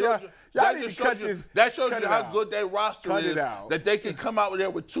 That just shows you. That shows you how good that roster is. That they can come out there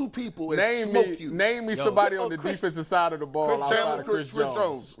with 2 people and smoke you. Name me somebody on the defensive side of the ball outside of Chris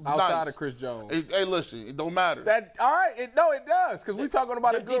Jones. Outside of Chris Jones. Hey, listen, it don't matter. All right. It does, because we're talking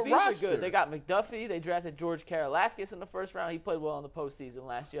about a good DBs roster. Good. They got McDuffie. They drafted George Karlaftis in the first round. He played well in the postseason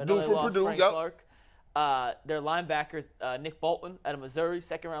last year. I know Dude they from lost Purdue, Frank yep. Clark. Their linebackers, Nick Bolton out of Missouri,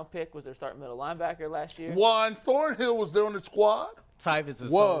 second-round pick, was their starting middle linebacker last year. Juan Thornhill was there on the squad. Tyvus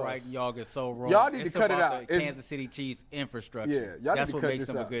is so right. Y'all get so wrong. Y'all need to cut it out. The Kansas City Chiefs infrastructure. Yeah, y'all That's need to what cut makes this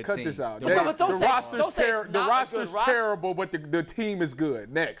them a out. good Cut team. this out. The roster's terrible, but the team is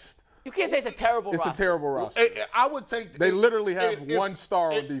good. Next. You can't say it's a terrible roster. It's a terrible roster. I would take. They literally have 1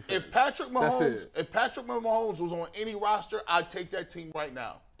 star on defense. If Patrick Mahomes was on any roster, I'd take that team right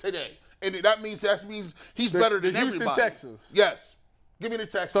now, today. And that means he's better than everybody. The Houston Texans. Yes. Give me the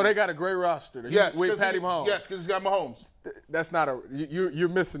Texans. So they got a great roster. Yes, with Patty Mahomes. Yes, because he's got Mahomes. That's not you're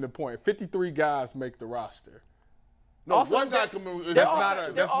missing the point. 53 guys make the roster. No, Also, one guy can move. Their That's not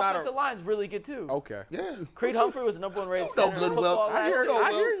offensive line's really good too. Okay. Yeah. Creed Humphrey was the number 1 rated No center in good football well. last year.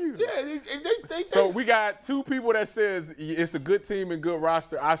 I hear you. Yeah, they So we got 2 people that says it's a good team and good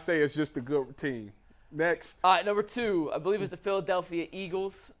roster. I say it's just a good team. Next. All right, number 2, I believe it's the Philadelphia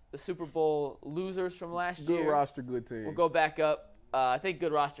Eagles, the Super Bowl losers from last Good year. roster, good team. We'll go back up. I think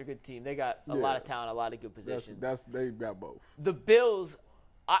good roster, good team. They got a Yeah. lot of talent, a lot of good positions. They've got both. The Bills,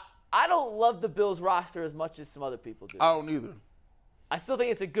 I don't love the Bills roster as much as some other people do. I don't either. I still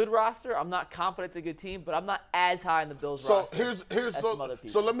think it's a good roster. I'm not confident it's a good team, but I'm not as high in the Bills So roster here's as some other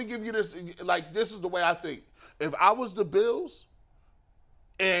people. so let me give you this. Like, this is the way I think. If I was the Bills,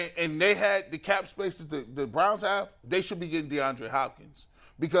 and they had the cap space that the Browns have, they should be getting DeAndre Hopkins.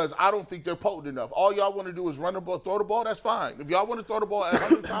 Because I don't think they're potent enough. All y'all want to do is run the ball, throw the ball, that's fine. If y'all want to throw the ball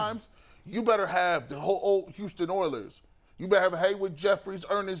 100 times, you better have the whole old Houston Oilers. You better have Haywood Jeffries,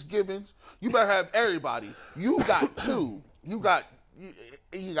 Ernest Givens. You better have everybody. You got 2. You got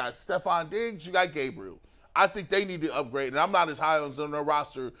Stephon Diggs, you got Gabriel. I think they need to upgrade, and I'm not as high on their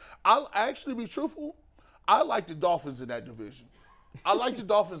roster. I'll actually be truthful. I like the Dolphins in that division.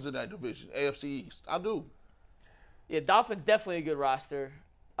 AFC East. I do. Yeah, Dolphins definitely a good roster.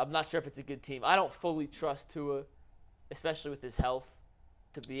 I'm not sure if it's a good team. I don't fully trust Tua, especially with his health,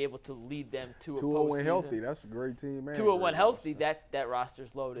 to be able to lead them to a Tua postseason. when healthy, that's a great team, man. Tua when healthy, that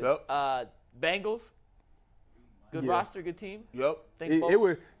roster's loaded. Yep. Bengals, good Yeah. roster, good team. Yep. It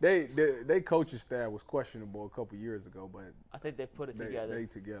was they coaching staff was questionable a couple years ago, but I think they've put it together. they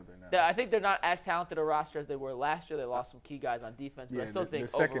together now. I think they're not as talented a roster as they were last year. They lost some key guys on defense, but Yeah, I still the think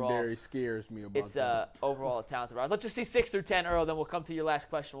secondary overall scares me about it's that. overall a talented roster. Let's just see 6 through 10, Earl, then we'll come to your last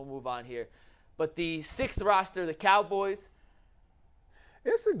question. We'll move on here. But the 6th roster, the Cowboys.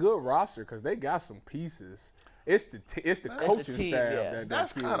 It's a good roster because they got some pieces. It's the coaching team, staff yeah.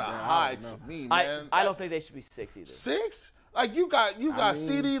 That's kills kind of me. I high don't know. to me, man. I don't think they should be 6 either. 6? Like, you got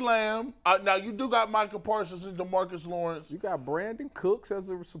CeeDee Lamb. Now, you do got Michael Parsons and DeMarcus Lawrence. You got Brandon Cooks as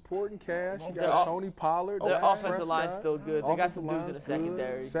a supporting cast. You Their got Tony Pollard. Their Dak offensive line's Prescott. still good. They got some dudes in Offensive the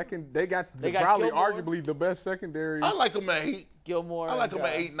line's secondary. good. They got got probably Gilmore. arguably the best secondary. I like them at 8. Gilmore. I like and, them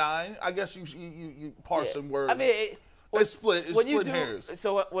at 8, 9. I guess you parse yeah. some words. I mean, it's split. It's when you split hairs.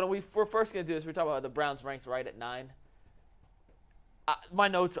 So when we're first going to do this, we're talking about the Browns ranked right at 9. My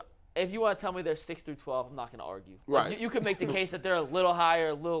notes, if you want to tell me they're 6 through 12, I'm not going to argue. Like, Right. you could make the case that they're a little higher,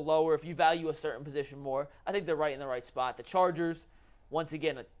 a little lower if you value a certain position more. I think they're right in the right spot. The Chargers, once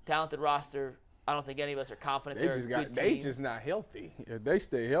again, a talented roster. I don't think any of us are confident they're a good they team. just not healthy. If they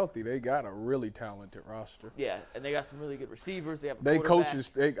stay healthy, they got a really talented roster. Yeah, and they got some really good receivers. They have a They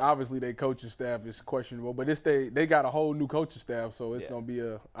quarterback. obviously their coaching staff is questionable, but they got a whole new coaching staff, so it's gonna be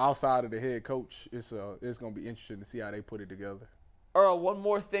outside of the head coach. It's gonna be interesting to see how they put it together. Earl, one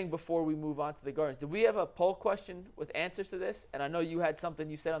more thing before we move on to the Guardians. Did we have a poll question with answers to this? And I know you had something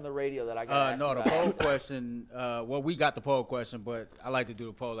you said on the radio that I got to ask No, the about. poll question. Well, we got the poll question, but I like to do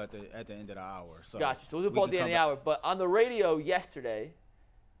the poll at the end of the hour. So Gotcha. So we'll do the poll at the end of the hour. But on the radio yesterday,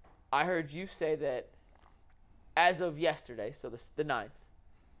 I heard you say that as of yesterday, so the 9th,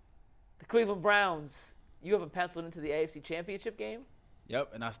 the Cleveland Browns, you have them penciled into the AFC Championship game?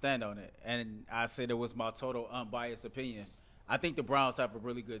 Yep, and I stand on it. And I said it was my total unbiased opinion. I think the Browns have a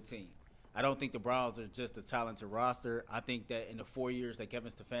really good team. I don't think the Browns are just a talented roster. I think that in the 4 years that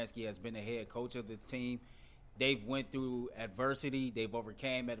Kevin Stefanski has been the head coach of this team, they've went through adversity. They've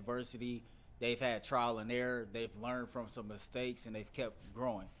overcame adversity. They've had trial and error. They've learned from some mistakes, and they've kept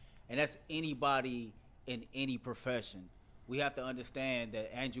growing. And that's anybody in any profession. We have to understand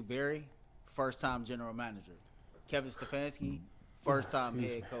that Andrew Berry, first-time general manager. Kevin Stefanski, first-time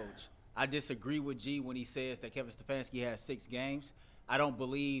head coach. I disagree with G when he says that Kevin Stefanski has 6 games. I don't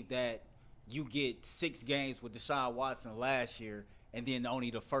believe that you get 6 games with Deshaun Watson last year and then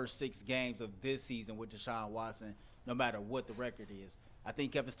only the first 6 games of this season with Deshaun Watson, no matter what the record is. I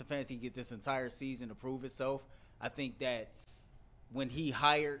think Kevin Stefanski gets this entire season to prove itself. I think that when he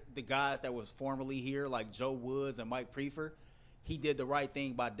hired the guys that was formerly here, like Joe Woods and Mike Prefer, he did the right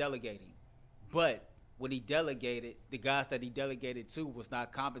thing by delegating. But when he delegated, the guys that he delegated to was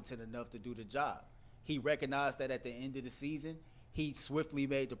not competent enough to do the job. He recognized that at the end of the season, he swiftly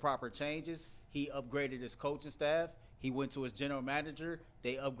made the proper changes. He upgraded his coaching staff. He went to his general manager.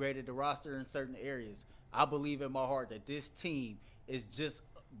 They upgraded the roster in certain areas. I believe in my heart that this team is just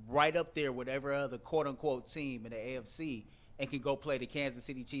right up there with every other quote-unquote team in the AFC and can go play the Kansas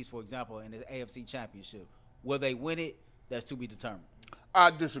City Chiefs, for example, in the AFC Championship. Will they win it? That's to be determined.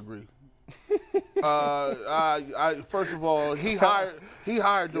 I disagree. First of all, he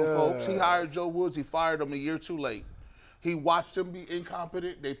hired them folks. He hired Joe Woods. He fired them a year too late. He watched them be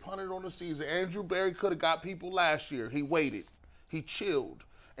incompetent. They punted on the season. Andrew Berry could have got people last year. He waited. He chilled.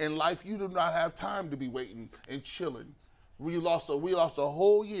 In life, you do not have time to be waiting and chilling. We lost a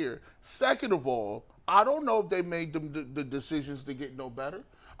whole year. Second of all, I don't know if they made them the decisions to get no better.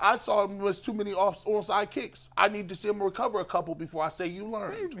 I saw him miss too many onside kicks. I need to see him recover a couple before I say you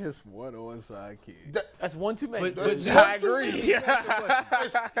learn. He missed one onside kick. That's one too many. I agree.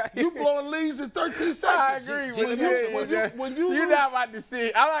 You blowing leads in 13 seconds. I agree. When you You're not about to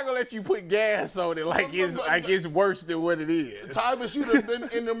see. I'm not gonna let you put gas on it like it's worse than what it is. Tyvus, you'd have been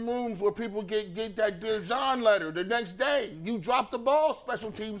in them rooms where people get that Dear John letter the next day. You dropped the ball,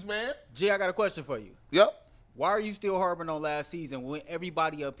 special teams, man. G, I got a question for you. Yep. Why are you still harping on last season when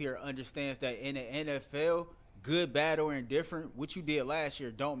everybody up here understands that in the NFL, good, bad, or indifferent, what you did last year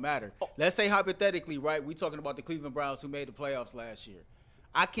don't matter? Let's say hypothetically, right, we talking about the Cleveland Browns who made the playoffs last year.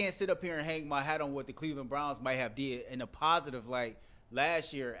 I can't sit up here and hang my hat on what the Cleveland Browns might have did in a positive light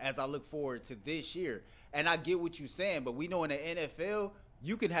last year as I look forward to this year. And I get what you're saying, but we know in the NFL,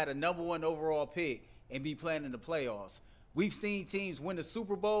 you can have a number 1 overall pick and be playing in the playoffs. We've seen teams win the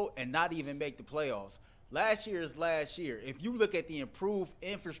Super Bowl and not even make the playoffs. Last year is last year. If you look at the improved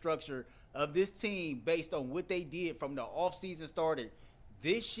infrastructure of this team based on what they did from the offseason started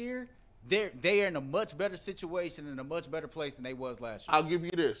this year, they are in a much better situation and a much better place than they was last year. I'll give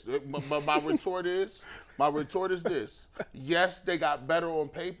you this. My retort is this. Yes, they got better on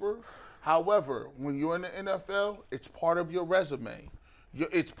paper. However, when you're in the NFL, it's part of your resume.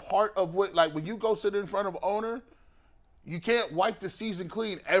 It's part of what, like when you go sit in front of owner, you can't wipe the season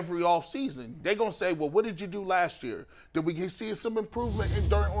clean every offseason. They're going to say, well, what did you do last year? Did we see some improvement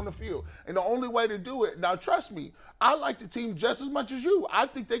on the field? And the only way to do it, now trust me, I like the team just as much as you. I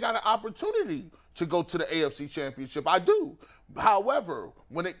think they got an opportunity to go to the AFC Championship. I do. However,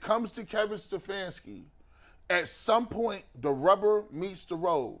 when it comes to Kevin Stefanski, at some point, the rubber meets the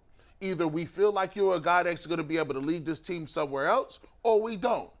road. Either we feel like you're a guy that's going to be able to lead this team somewhere else, or we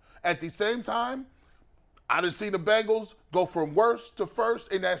don't. At the same time, I done seen the Bengals go from worst to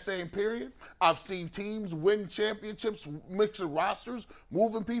first in that same period. I've seen teams win championships, mixing rosters,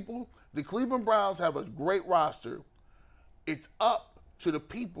 moving people. The Cleveland Browns have a great roster. It's up to the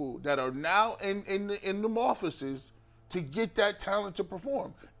people that are now in them offices to get that talent to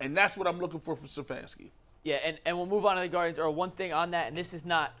perform. And that's what I'm looking for Stefanski. Yeah, and we'll move on to the Guardians. Or one thing on that, and this is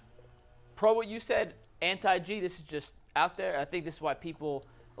not pro what you said, anti-G. This is just out there. I think this is why people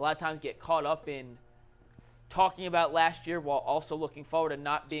a lot of times get caught up in talking about last year while also looking forward and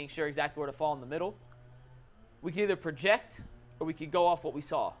not being sure exactly where to fall in the middle. We can either project or we could go off what we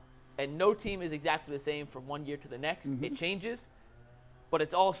saw. And no team is exactly the same from one year to the next. Mm-hmm. It changes, but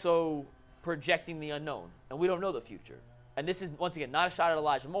it's also projecting the unknown. And we don't know the future. And this is, once again, not a shot at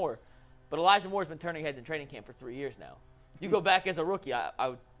Elijah Moore, but Elijah Moore has been turning heads in training camp for 3 years now. You go back as a rookie,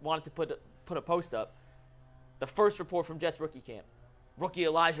 I wanted to put a post up. The first report from Jets rookie camp. Rookie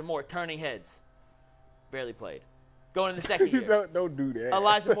Elijah Moore turning heads. Barely played. Going in the second year. Don't do that.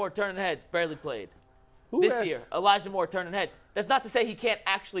 Elijah Moore turning heads. Barely played. This year, Elijah Moore turning heads. That's not to say he can't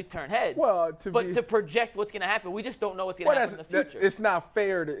actually turn heads. Well, to project what's going to happen. We just don't know what's going to happen in the future. It's not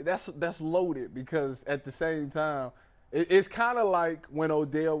fair. That's loaded because at the same time, it's kind of like when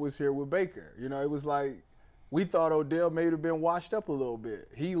Odell was here with Baker. You know, it was like we thought Odell may have been washed up a little bit.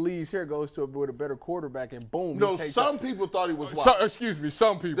 He leaves here, goes with a better quarterback, and boom. No, some people thought he was washed. Excuse me,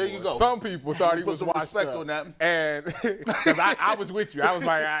 some people. There you go. Some people thought he was washed respect up. On that. And because I was with you, I was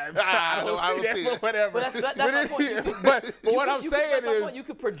like, I don't see that, whatever. But that's my point. But what I'm saying is, you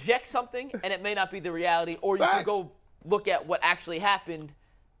could project something, and it may not be the reality, or you could go look at what actually happened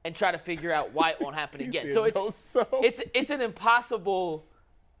and try to figure out why it won't happen again. So it's an impossible.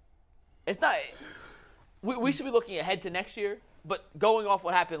 It's not. We should be looking ahead to next year, but going off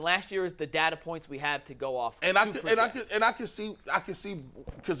what happened last year is the data points we have to go off. And I can see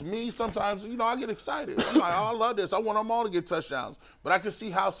because me sometimes I get excited. I'm like, oh, I love this. I want them all to get touchdowns. But I can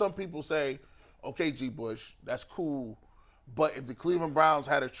see how some people say, okay, G. Bush, that's cool. But if the Cleveland Browns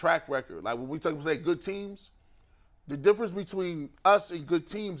had a track record, like when we say good teams, the difference between us and good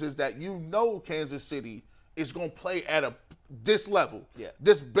teams is that Kansas City is going to play at this level. Yeah.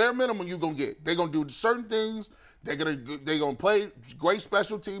 This bare minimum you're going to get. They're going to do certain things. They're going to play great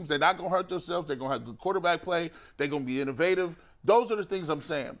special teams. They're not going to hurt themselves. They're going to have good quarterback play. They're going to be innovative. Those are the things I'm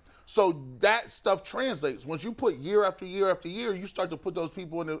saying. So that stuff translates. Once you put year after year after year, you start to put those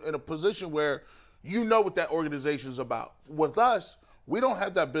people in a position where you know what that organization is about. With us, We don't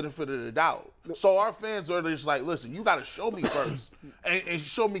have that benefit of the doubt. So our fans are just like, listen, you got to show me first and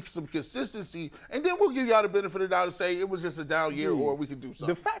show me some consistency, and then we'll give y'all the benefit of the doubt and say it was just a down year or we can do something.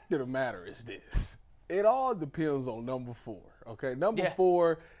 The fact of the matter is this. It all depends on number 4. Okay, number Yeah.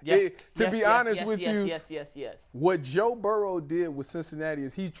 4. Yes. To be honest with you, Yes. what Joe Burrow did with Cincinnati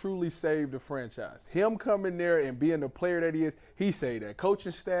is he truly saved the franchise. Him coming there and being the player that he is, he saved that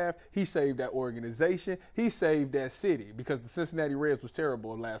coaching staff, he saved that organization, he saved that city because the Cincinnati Reds was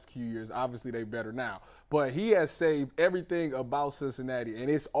terrible the last few years. Obviously, they better now. But he has saved everything about Cincinnati,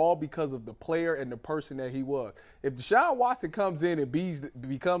 and it's all because of the player and the person that he was. If Deshaun Watson comes in and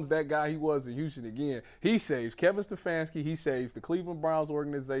becomes that guy he was in Houston again, he saves Kevin Stefanski, he saves the Cleveland Browns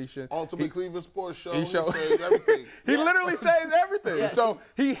organization. Ultimate Cleveland Sports Show, he saved everything. He literally saves everything. Yeah. So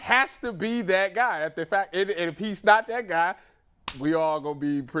he has to be that guy. And if he's not that guy, we all going to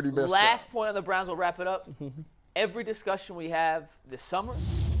be pretty messed Last up. point on the Browns, we'll wrap it up. Every discussion we have this summer,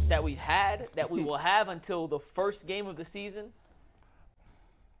 that we've had, that we will have until the first game of the season,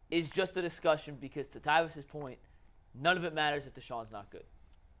 is just a discussion because, to Tyvis's point, none of it matters if Deshaun's not good.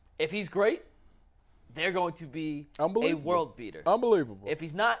 If he's great, they're going to be a world beater. Unbelievable. If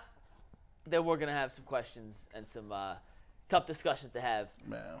he's not, then we're going to have some questions and some tough discussions to have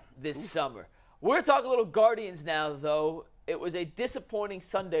this summer. We're going to talk a little Guardians now, though. It was a disappointing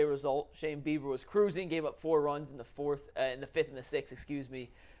Sunday result. Shane Bieber was cruising, gave up 4 runs in the 5th and the 6th,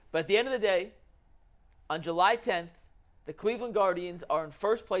 But at the end of the day, on July 10th, the Cleveland Guardians are in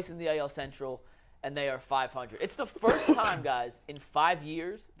first place in the AL Central, and they are 500. It's the first time, guys, in 5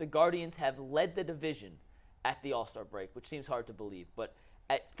 years, the Guardians have led the division at the All-Star break, which seems hard to believe. But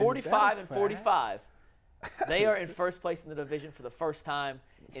at 45 and 45, they are in first place in the division for the first time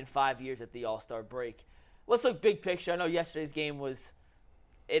in 5 years at the All-Star break. Let's look big picture. I know yesterday's game was –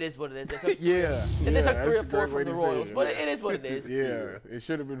 it is what it is. They took they took 3 or 4 from the Royals, but it is what it is. Yeah, it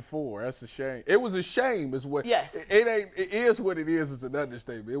should have been 4. That's a shame. It was a shame is what. Yes. It is what it is. It's an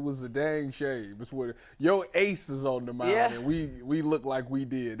understatement. It was a dang shame. It's what your ace is on the mound, and we look like we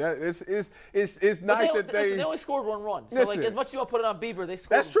did. It's nice that they only scored 1 run. So like as much as you want to put it on Bieber, they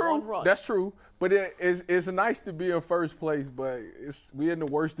scored 1 run. That's true. But it's nice to be in first place. But we in the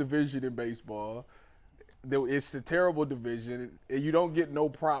worst division in baseball. It's a terrible division. You don't get no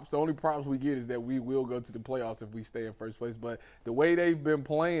props. The only props we get is that we will go to the playoffs if we stay in first place. But the way they've been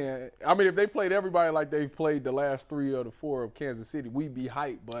playing, I mean, if they played everybody like they've played the last 3 or the 4 of Kansas City, we'd be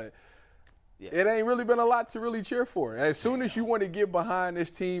hyped. But it ain't really been a lot to really cheer for. As soon as you want to get behind this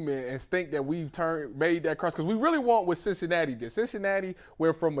team and think that we've made that cross, because we really want what Cincinnati did. Cincinnati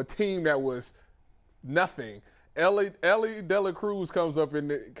went from a team that was nothing. Ellie De La Cruz comes in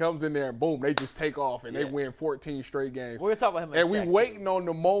there and boom, they just take off and they win 14 straight games. We're gonna talk about him in a and second. we waiting on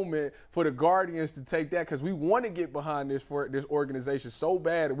the moment for the Guardians to take that because we want to get behind this organization so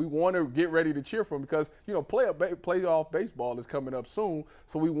bad and we want to get ready to cheer for them because playoff baseball is coming up soon.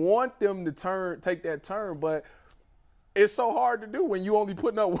 So we want them to take that turn, but it's so hard to do when you only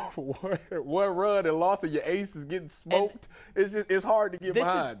putting up one run and lost and your ace is getting smoked. It's hard to get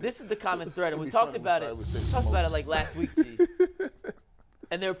behind. This is the common thread, and we talked about it. We talked about it like last week, G.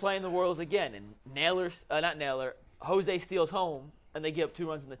 And they're playing the Royals again, and Jose steals home, and they give up 2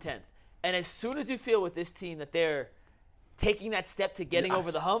 runs in the 10th. And as soon as you feel with this team that they're taking that step to getting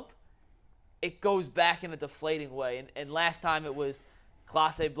over the hump, it goes back in a deflating way. And last time it was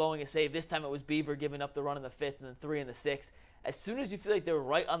Clase blowing a save. This time it was Bieber giving up the run in the 5th and then 3 in the 6th. As soon as you feel like they're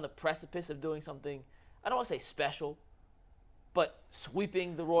right on the precipice of doing something, I don't want to say special, but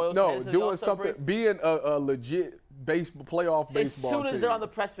sweeping the Royals. No, doing something, being a legit playoff baseball as soon as team. they're on the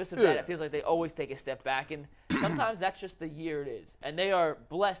precipice of that, it feels like they always take a step back. And sometimes that's just the year it is. And they are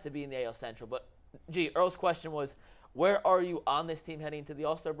blessed to be in the AL Central. But, Earl's question was, where are you on this team heading into the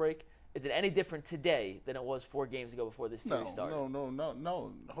All-Star break? Is it any different today than it was 4 games ago before this series started?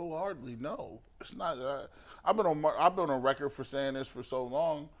 No. Wholeheartedly, no. It's not. I've been on record for saying this for so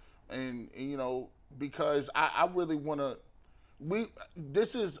long, and because I really want to.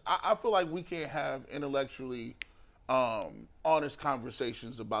 I feel like we can't have intellectually honest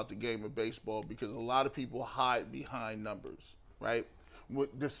conversations about the game of baseball because a lot of people hide behind numbers, right?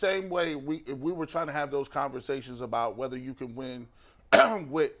 The same way if we were trying to have those conversations about whether you can win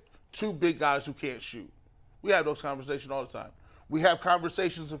with 2 big guys who can't shoot. We have those conversations all the time. We have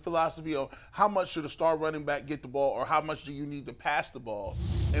conversations in philosophy on how much should a star running back get the ball or how much do you need to pass the ball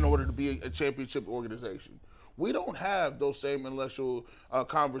in order to be a championship organization. We don't have those same intellectual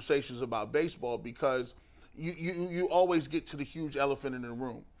conversations about baseball because you always get to the huge elephant in the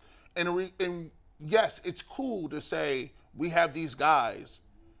room. And yes, it's cool to say we have these guys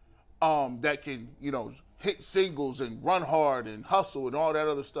that can, hit singles and run hard and hustle and all that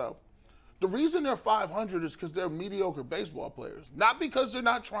other stuff. The reason they're 500 is because they're mediocre baseball players. Not because they're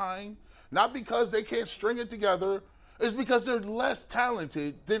not trying, not because they can't string it together. It's because they're less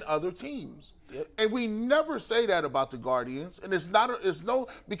talented than other teams. Yep. And we never say that about the Guardians. And it's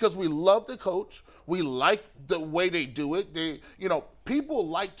because we love the coach. We like the way they do it. People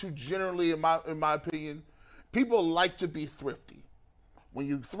like to generally, in my opinion, people like to be thrifty. When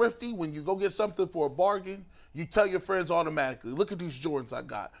you're thrifty, when you go get something for a bargain, you tell your friends automatically, look at these Jordans I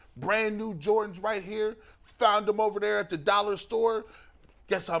got. Brand new Jordans right here. Found them over there at the dollar store.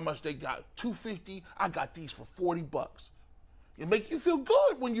 Guess how much they got? $250. I got these for $40. It make you feel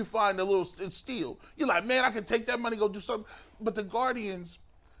good when you find a little steal. You're like, man, I can take that money, go do something. But the Guardians,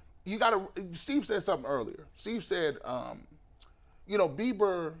 Steve said something earlier. Steve said,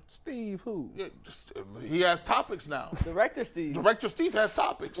 Bieber. Steve who? Yeah, he has topics now. Director Steve. Director Steve has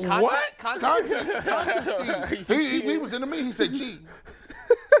topics. What? Content Steve. He was in the meeting. He said,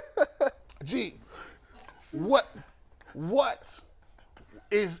 G, what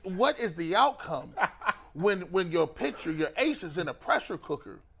is the outcome when your pitcher, your ace is in a pressure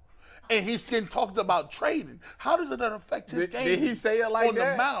cooker and he's getting talked about trading? How does that affect his game? Did he say it like on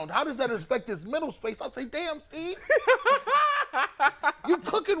that? the mound? How does that affect his mental space? I say, damn, Steve. You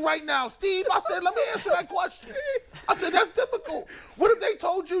cooking right now, Steve. I said, let me answer that question. I said, that's difficult. What if they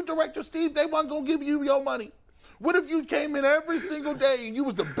told you, Director Steve, they weren't going to give you your money? What if you came in every single day and you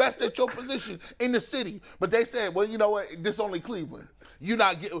was the best at your position in the city, but they said, well, you know what, this only Cleveland.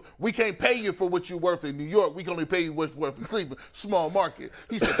 We can't pay you for what you're worth in New York. We can only pay you what's worth in Cleveland. Small market.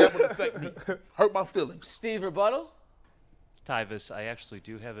 He said that would affect me. Hurt my feelings. Steve, rebuttal? Tyvis, I actually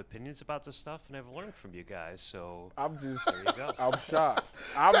do have opinions about this stuff, and I've learned from you guys, so I'm just, there you go. I'm shocked.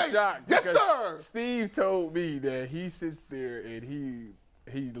 I'm shocked. Yes, because sir. Steve told me that he sits there and he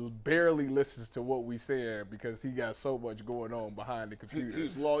barely listens to what we saying because he got so much going on behind the computer.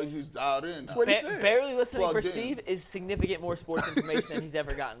 He's loyal. He's dialed in. That's what he said. Barely listening Plugged for in. Steve is significant more sports information than he's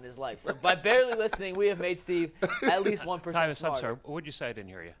ever gotten in his life. So by barely listening, we have made Steve at least 1% Tyvis, I'm smarter. sorry. What did you say? I didn't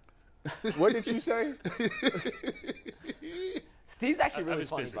hear you. What did you say? Steve's actually I really was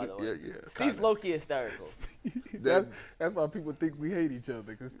funny, busy. by the way. Yeah. Steve's low-key hysterical. That's why people think we hate each other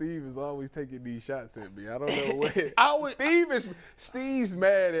because Steve is always taking these shots at me. I don't know what. Steve's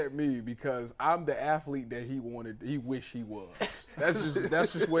mad at me because I'm the athlete that he wish he was. That's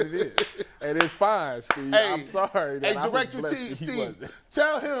just what it is, and it's fine, Steve. I'm sorry that I was Director blessed that he Steve, wasn't.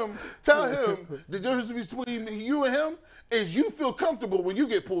 tell him the difference between you and him is you feel comfortable when you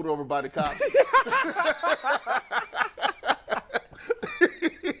get pulled over by the cops.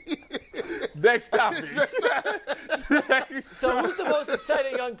 Next topic. So who's the most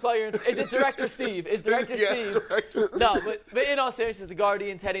exciting young player? Is it Director Steve? Is Director Steve? Director Steve. No, but in all seriousness, the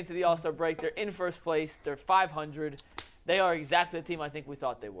Guardians heading to the All-Star break. They're in first place. They're 500. They are exactly the team I think we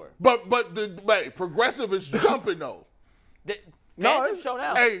thought they were. But Progressive is jumping though. Fans have shown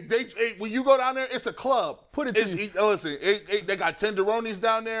out. Hey, when you go down there, it's a club. Put it to you. Listen, they got tenderonis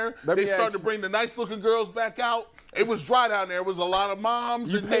down there. They started to bring the nice-looking girls back out. It was dry down there. It was a lot of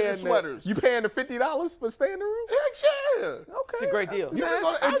moms and nigga sweaters. You paying the $50 for staying in the room? Heck yeah. Okay, It's a great deal.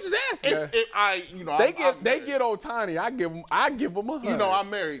 I'm just asking. They get Otani. I give them 100. I'm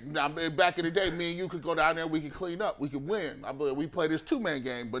married. Now, back in the day, me and you could go down there. We could clean up. We could win. We play this two-man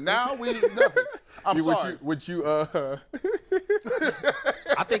game. But now we nothing. I'm sorry. Would you I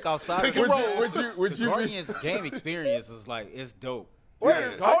think outside of would the you Guardians game experience is it's dope. Wait,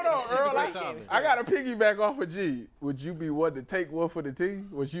 Yeah. hold on, It's a Earl. great game. I got to piggyback off of G. Would you be one to take one for the team?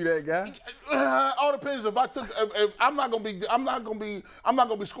 Was you that guy? All depends. If I'm not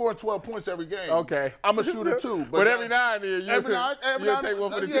gonna be scoring 12 points every game. Okay. I'm a shooter too. But every now and then you'll take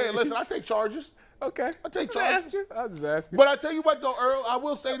one for the team. Yeah, listen, I take charges. Okay. I take Just charges. asking. I'm just asking. But I tell you what though, Earl, I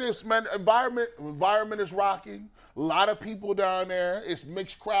will say this, man. Environment is rocking. A lot of people down there. It's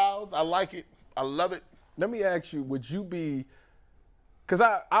mixed crowds. I like it. I love it. Let me ask you, would you be?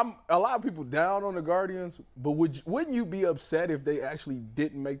 Because I'm a lot of people down on the Guardians, but wouldn't you be upset if they actually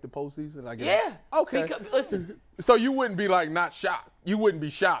didn't make the postseason? Yeah. Okay. Listen. So you wouldn't be not shocked. You wouldn't be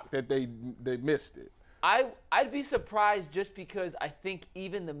shocked that they missed it. I'd be surprised just because I think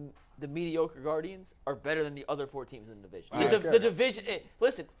even the mediocre Guardians are better than the other 4 teams in the division. The division.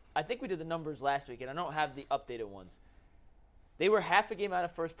 Listen, I think we did the numbers last week, and I don't have the updated ones. They were half a game out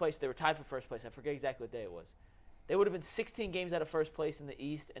of first place. They were tied for first place. I forget exactly what day it was. They would have been 16 games out of first place in the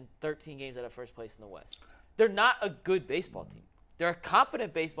East and 13 games out of first place in the West. They're not a good baseball team. They're a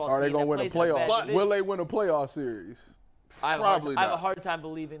competent baseball team. Are they going to win a playoff? Will they win a playoff series? I have Probably I have a not. hard time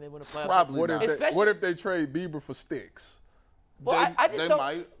believing they win a playoff Probably series. not. What if they trade Bieber for sticks? Well, I just they don't.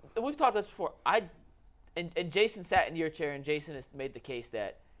 might. We've talked about this before. and Jason sat in your chair, and Jason has made the case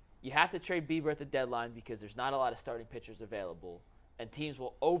that you have to trade Bieber at the deadline because there's not a lot of starting pitchers available, and teams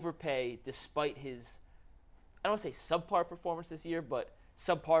will overpay despite his, I don't want to say subpar performance this year, but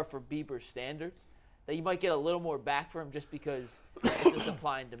subpar for Bieber's standards, that you might get a little more back for him just because it's a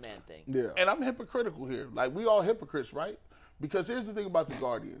supply and demand thing. Yeah. And I'm hypocritical here. Like, we all hypocrites, right? Because here's the thing about the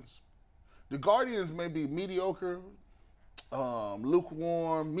Guardians. The Guardians may be mediocre,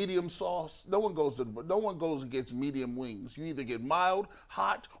 lukewarm, medium sauce. No one goes against medium wings. You either get mild,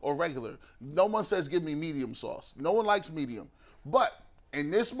 hot, or regular. No one says give me medium sauce. No one likes medium. But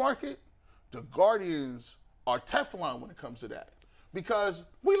in this market, the Guardians are Teflon when it comes to that. Because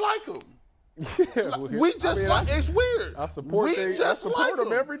we like them. Yeah, We just it's weird. I support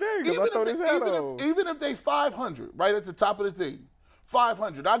them every day because I throw this hat on. Even if they 500, right at the top of the thing,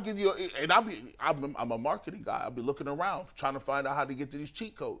 500, I'll give you, I'm a marketing guy. I'll be looking around trying to find out how to get to these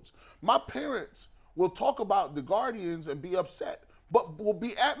cheat codes. My parents will talk about the Guardians and be upset, but will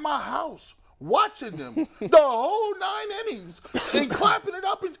be at my house watching them the whole 9 innings and clapping it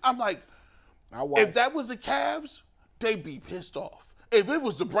up. And I'm like, if that was the Cavs, they'd be pissed off. If it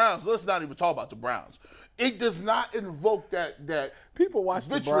was the Browns, let's not even talk about the Browns. It does not invoke that people watch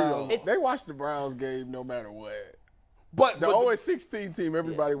vitriol. the Browns. They watch the Browns game no matter what. But the 0-16 team,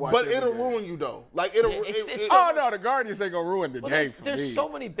 everybody watches. But it'll ruin you though. Like it'll. Oh no, the Guardians ain't gonna ruin the game for me. There's so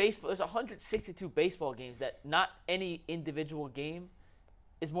many baseball. There's 162 baseball games that not any individual game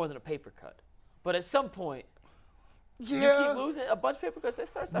is more than a paper cut. But at some point, you keep losing a bunch of paper cuts. They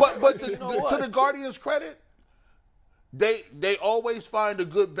start. But to the Guardians' credit, they always find a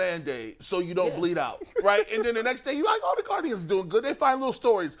good Band-Aid so you don't bleed out, right? And then the next day, you're like, oh, the Guardians are doing good. They find little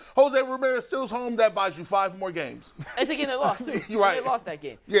stories. Jose Ramirez still's home. That buys you 5 more games. It's a game they lost, too. Right. They lost that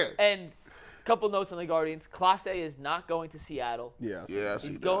game. Yeah. And a couple notes on the Guardians. Clase is not going to Seattle. Yeah.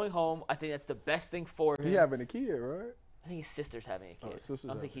 He's going home. I think that's the best thing for him. He having a kid, right? I think his sister's having a kid. I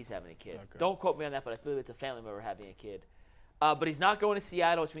don't think he's having a kid. Okay. Don't quote me on that, but I believe it's a family member having a kid. But he's not going to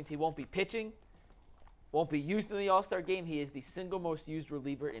Seattle, which means he won't be pitching. Won't be used in the All-Star game. He is the single most used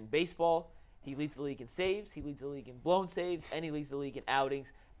reliever in baseball. He leads the league in saves. He leads the league in blown saves, and he leads the league in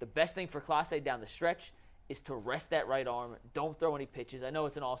outings. The best thing for Clase down the stretch is to rest that right arm. Don't throw any pitches. I know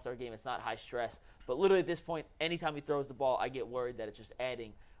it's an All-Star game. It's not high stress. But literally at this point, anytime he throws the ball, I get worried that it's just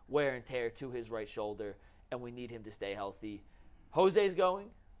adding wear and tear to his right shoulder, and we need him to stay healthy. Jose's going.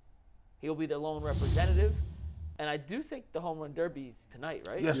 He'll be the lone representative. And I do think the home run derby is tonight,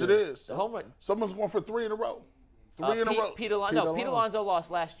 right? Yes, it is. The home run. Someone's going for 3 in a row. 3 in a row. Pete Alonso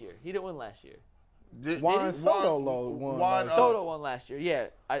lost last year. He didn't win last year. Juan Soto won. Soto won last year. Yeah.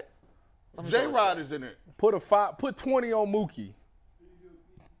 J-Rod is in it. Put 20 on Mookie.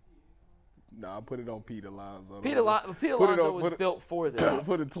 Nah, I put it on Pete Alonso. Pete Alonso was built for this.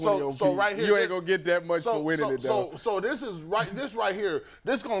 Put a 20 on so Pete. Right here, you ain't gonna get that much for winning it though. So this right here,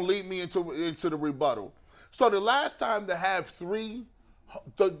 this gonna lead me into the rebuttal. So the last time to have three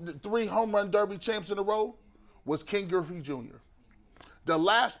home run derby champs in a row was Ken Griffey Jr. The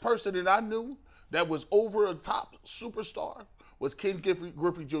last person that I knew that was over a top superstar was Ken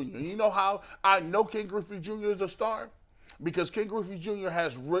Griffey Jr. And you know how I know Ken Griffey Jr. is a star? Because Ken Griffey Jr.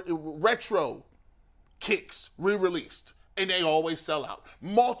 has retro kicks re-released, and they always sell out.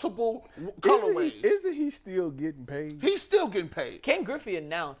 Multiple colorways. Isn't he still getting paid? He's still getting paid. Ken Griffey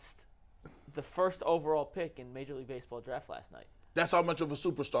announced the first overall pick in Major League Baseball draft last night. That's how much of a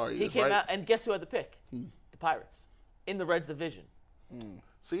superstar he is, He came right? out, and guess who had the pick? The Pirates. In the Reds division.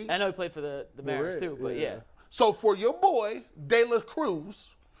 See? I know he played for the Mariners too, but yeah. So for your boy, De La Cruz,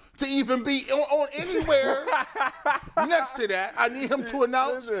 to even be on anywhere next to that, I need him to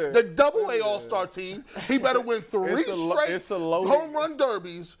announce the Double-A All-Star team. He better win 3 straight home run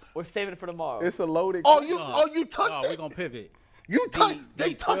derbies. We're saving it for tomorrow. It's a loaded. You tucked it. We're gonna pivot.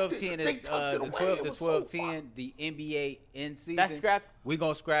 They tucked it. They tucked it away. The 12-10, the NBA in season. That's scrapped? We're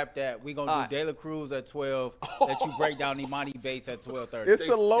going to scrap that. We're going to do De La Cruz at 12, that you break down Imani Bates at 12:30. It's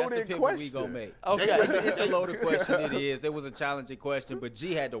a loaded That's the pivot question. we're going to make. Okay. It's a loaded question. It is. It was a challenging question, but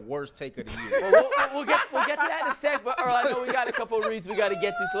G had the worst take of the year. Well, we'll get to that in a sec, but Earl, I know we got a couple of reads we got to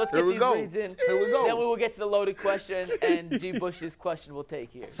get to, so let's get these reads in. Here we go. Then we will get to the loaded question, and G. Bush's question we'll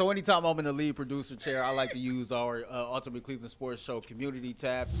take here. So anytime I'm in the lead producer chair, I like to use our Ultimate Cleveland Sports Show community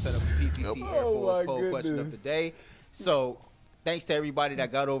tab to set up the PCC Air Force poll question of the day. So thanks to everybody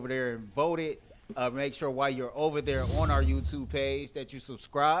that got over there and voted. Make sure while you're over there on our YouTube page that you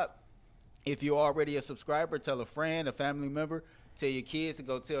subscribe. If you're already a subscriber, tell a friend, a family member, tell your kids to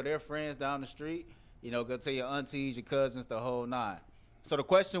go tell their friends down the street. Go tell your aunties, your cousins, the whole 9. So the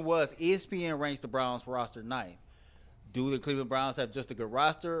question was, ESPN ranks the Browns roster 9th. Do the Cleveland Browns have just a good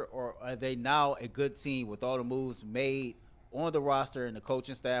roster, or are they now a good team with all the moves made on the roster and the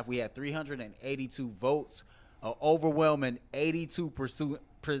coaching staff? We had 382 votes. An overwhelming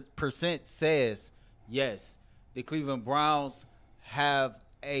 82% says yes. The Cleveland Browns have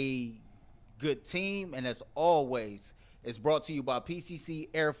a good team, and as always, it's brought to you by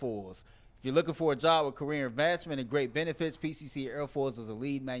PCC Airfoils. If you're looking for a job with career advancement and great benefits, PCC Airfoils is a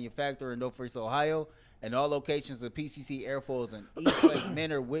lead manufacturer in Northwest Ohio, and all locations of PCC Airfoils in Eastlake,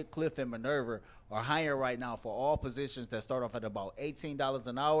 Menor, Whitcliffe, and Minerva are hiring right now for all positions that start off at about $18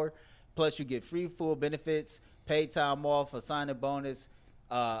 an hour. Plus, you get free full benefits, paid time off, a signing bonus.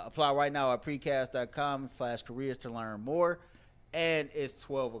 Apply right now at precast.com/careers to learn more. And it's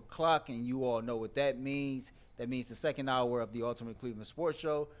 12 o'clock, and you all know what that means. That means the second hour of the Ultimate Cleveland Sports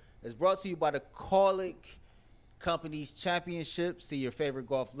Show is brought to you by the Colic Companies Championship. See your favorite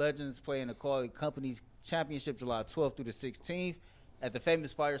golf legends play in the Colic Companies Championship July 12th through the 16th at the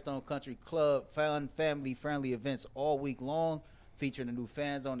famous Firestone Country Club. Fun, family-friendly events all week long, featuring a new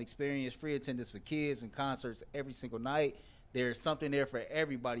fan zone experience, free attendance for kids, and concerts every single night. There's something there for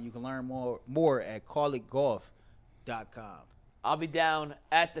everybody. You can learn more at collegegolf.com. I'll be down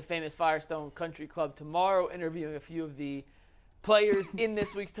at the famous Firestone Country Club tomorrow interviewing a few of the players in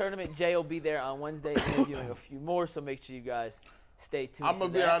this week's tournament. Jay will be there on Wednesday interviewing a few more, so make sure you guys stay tuned. I'm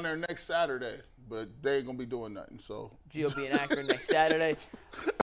going to be on there next Saturday, but they ain't going to be doing nothing. So G will be in Akron next Saturday.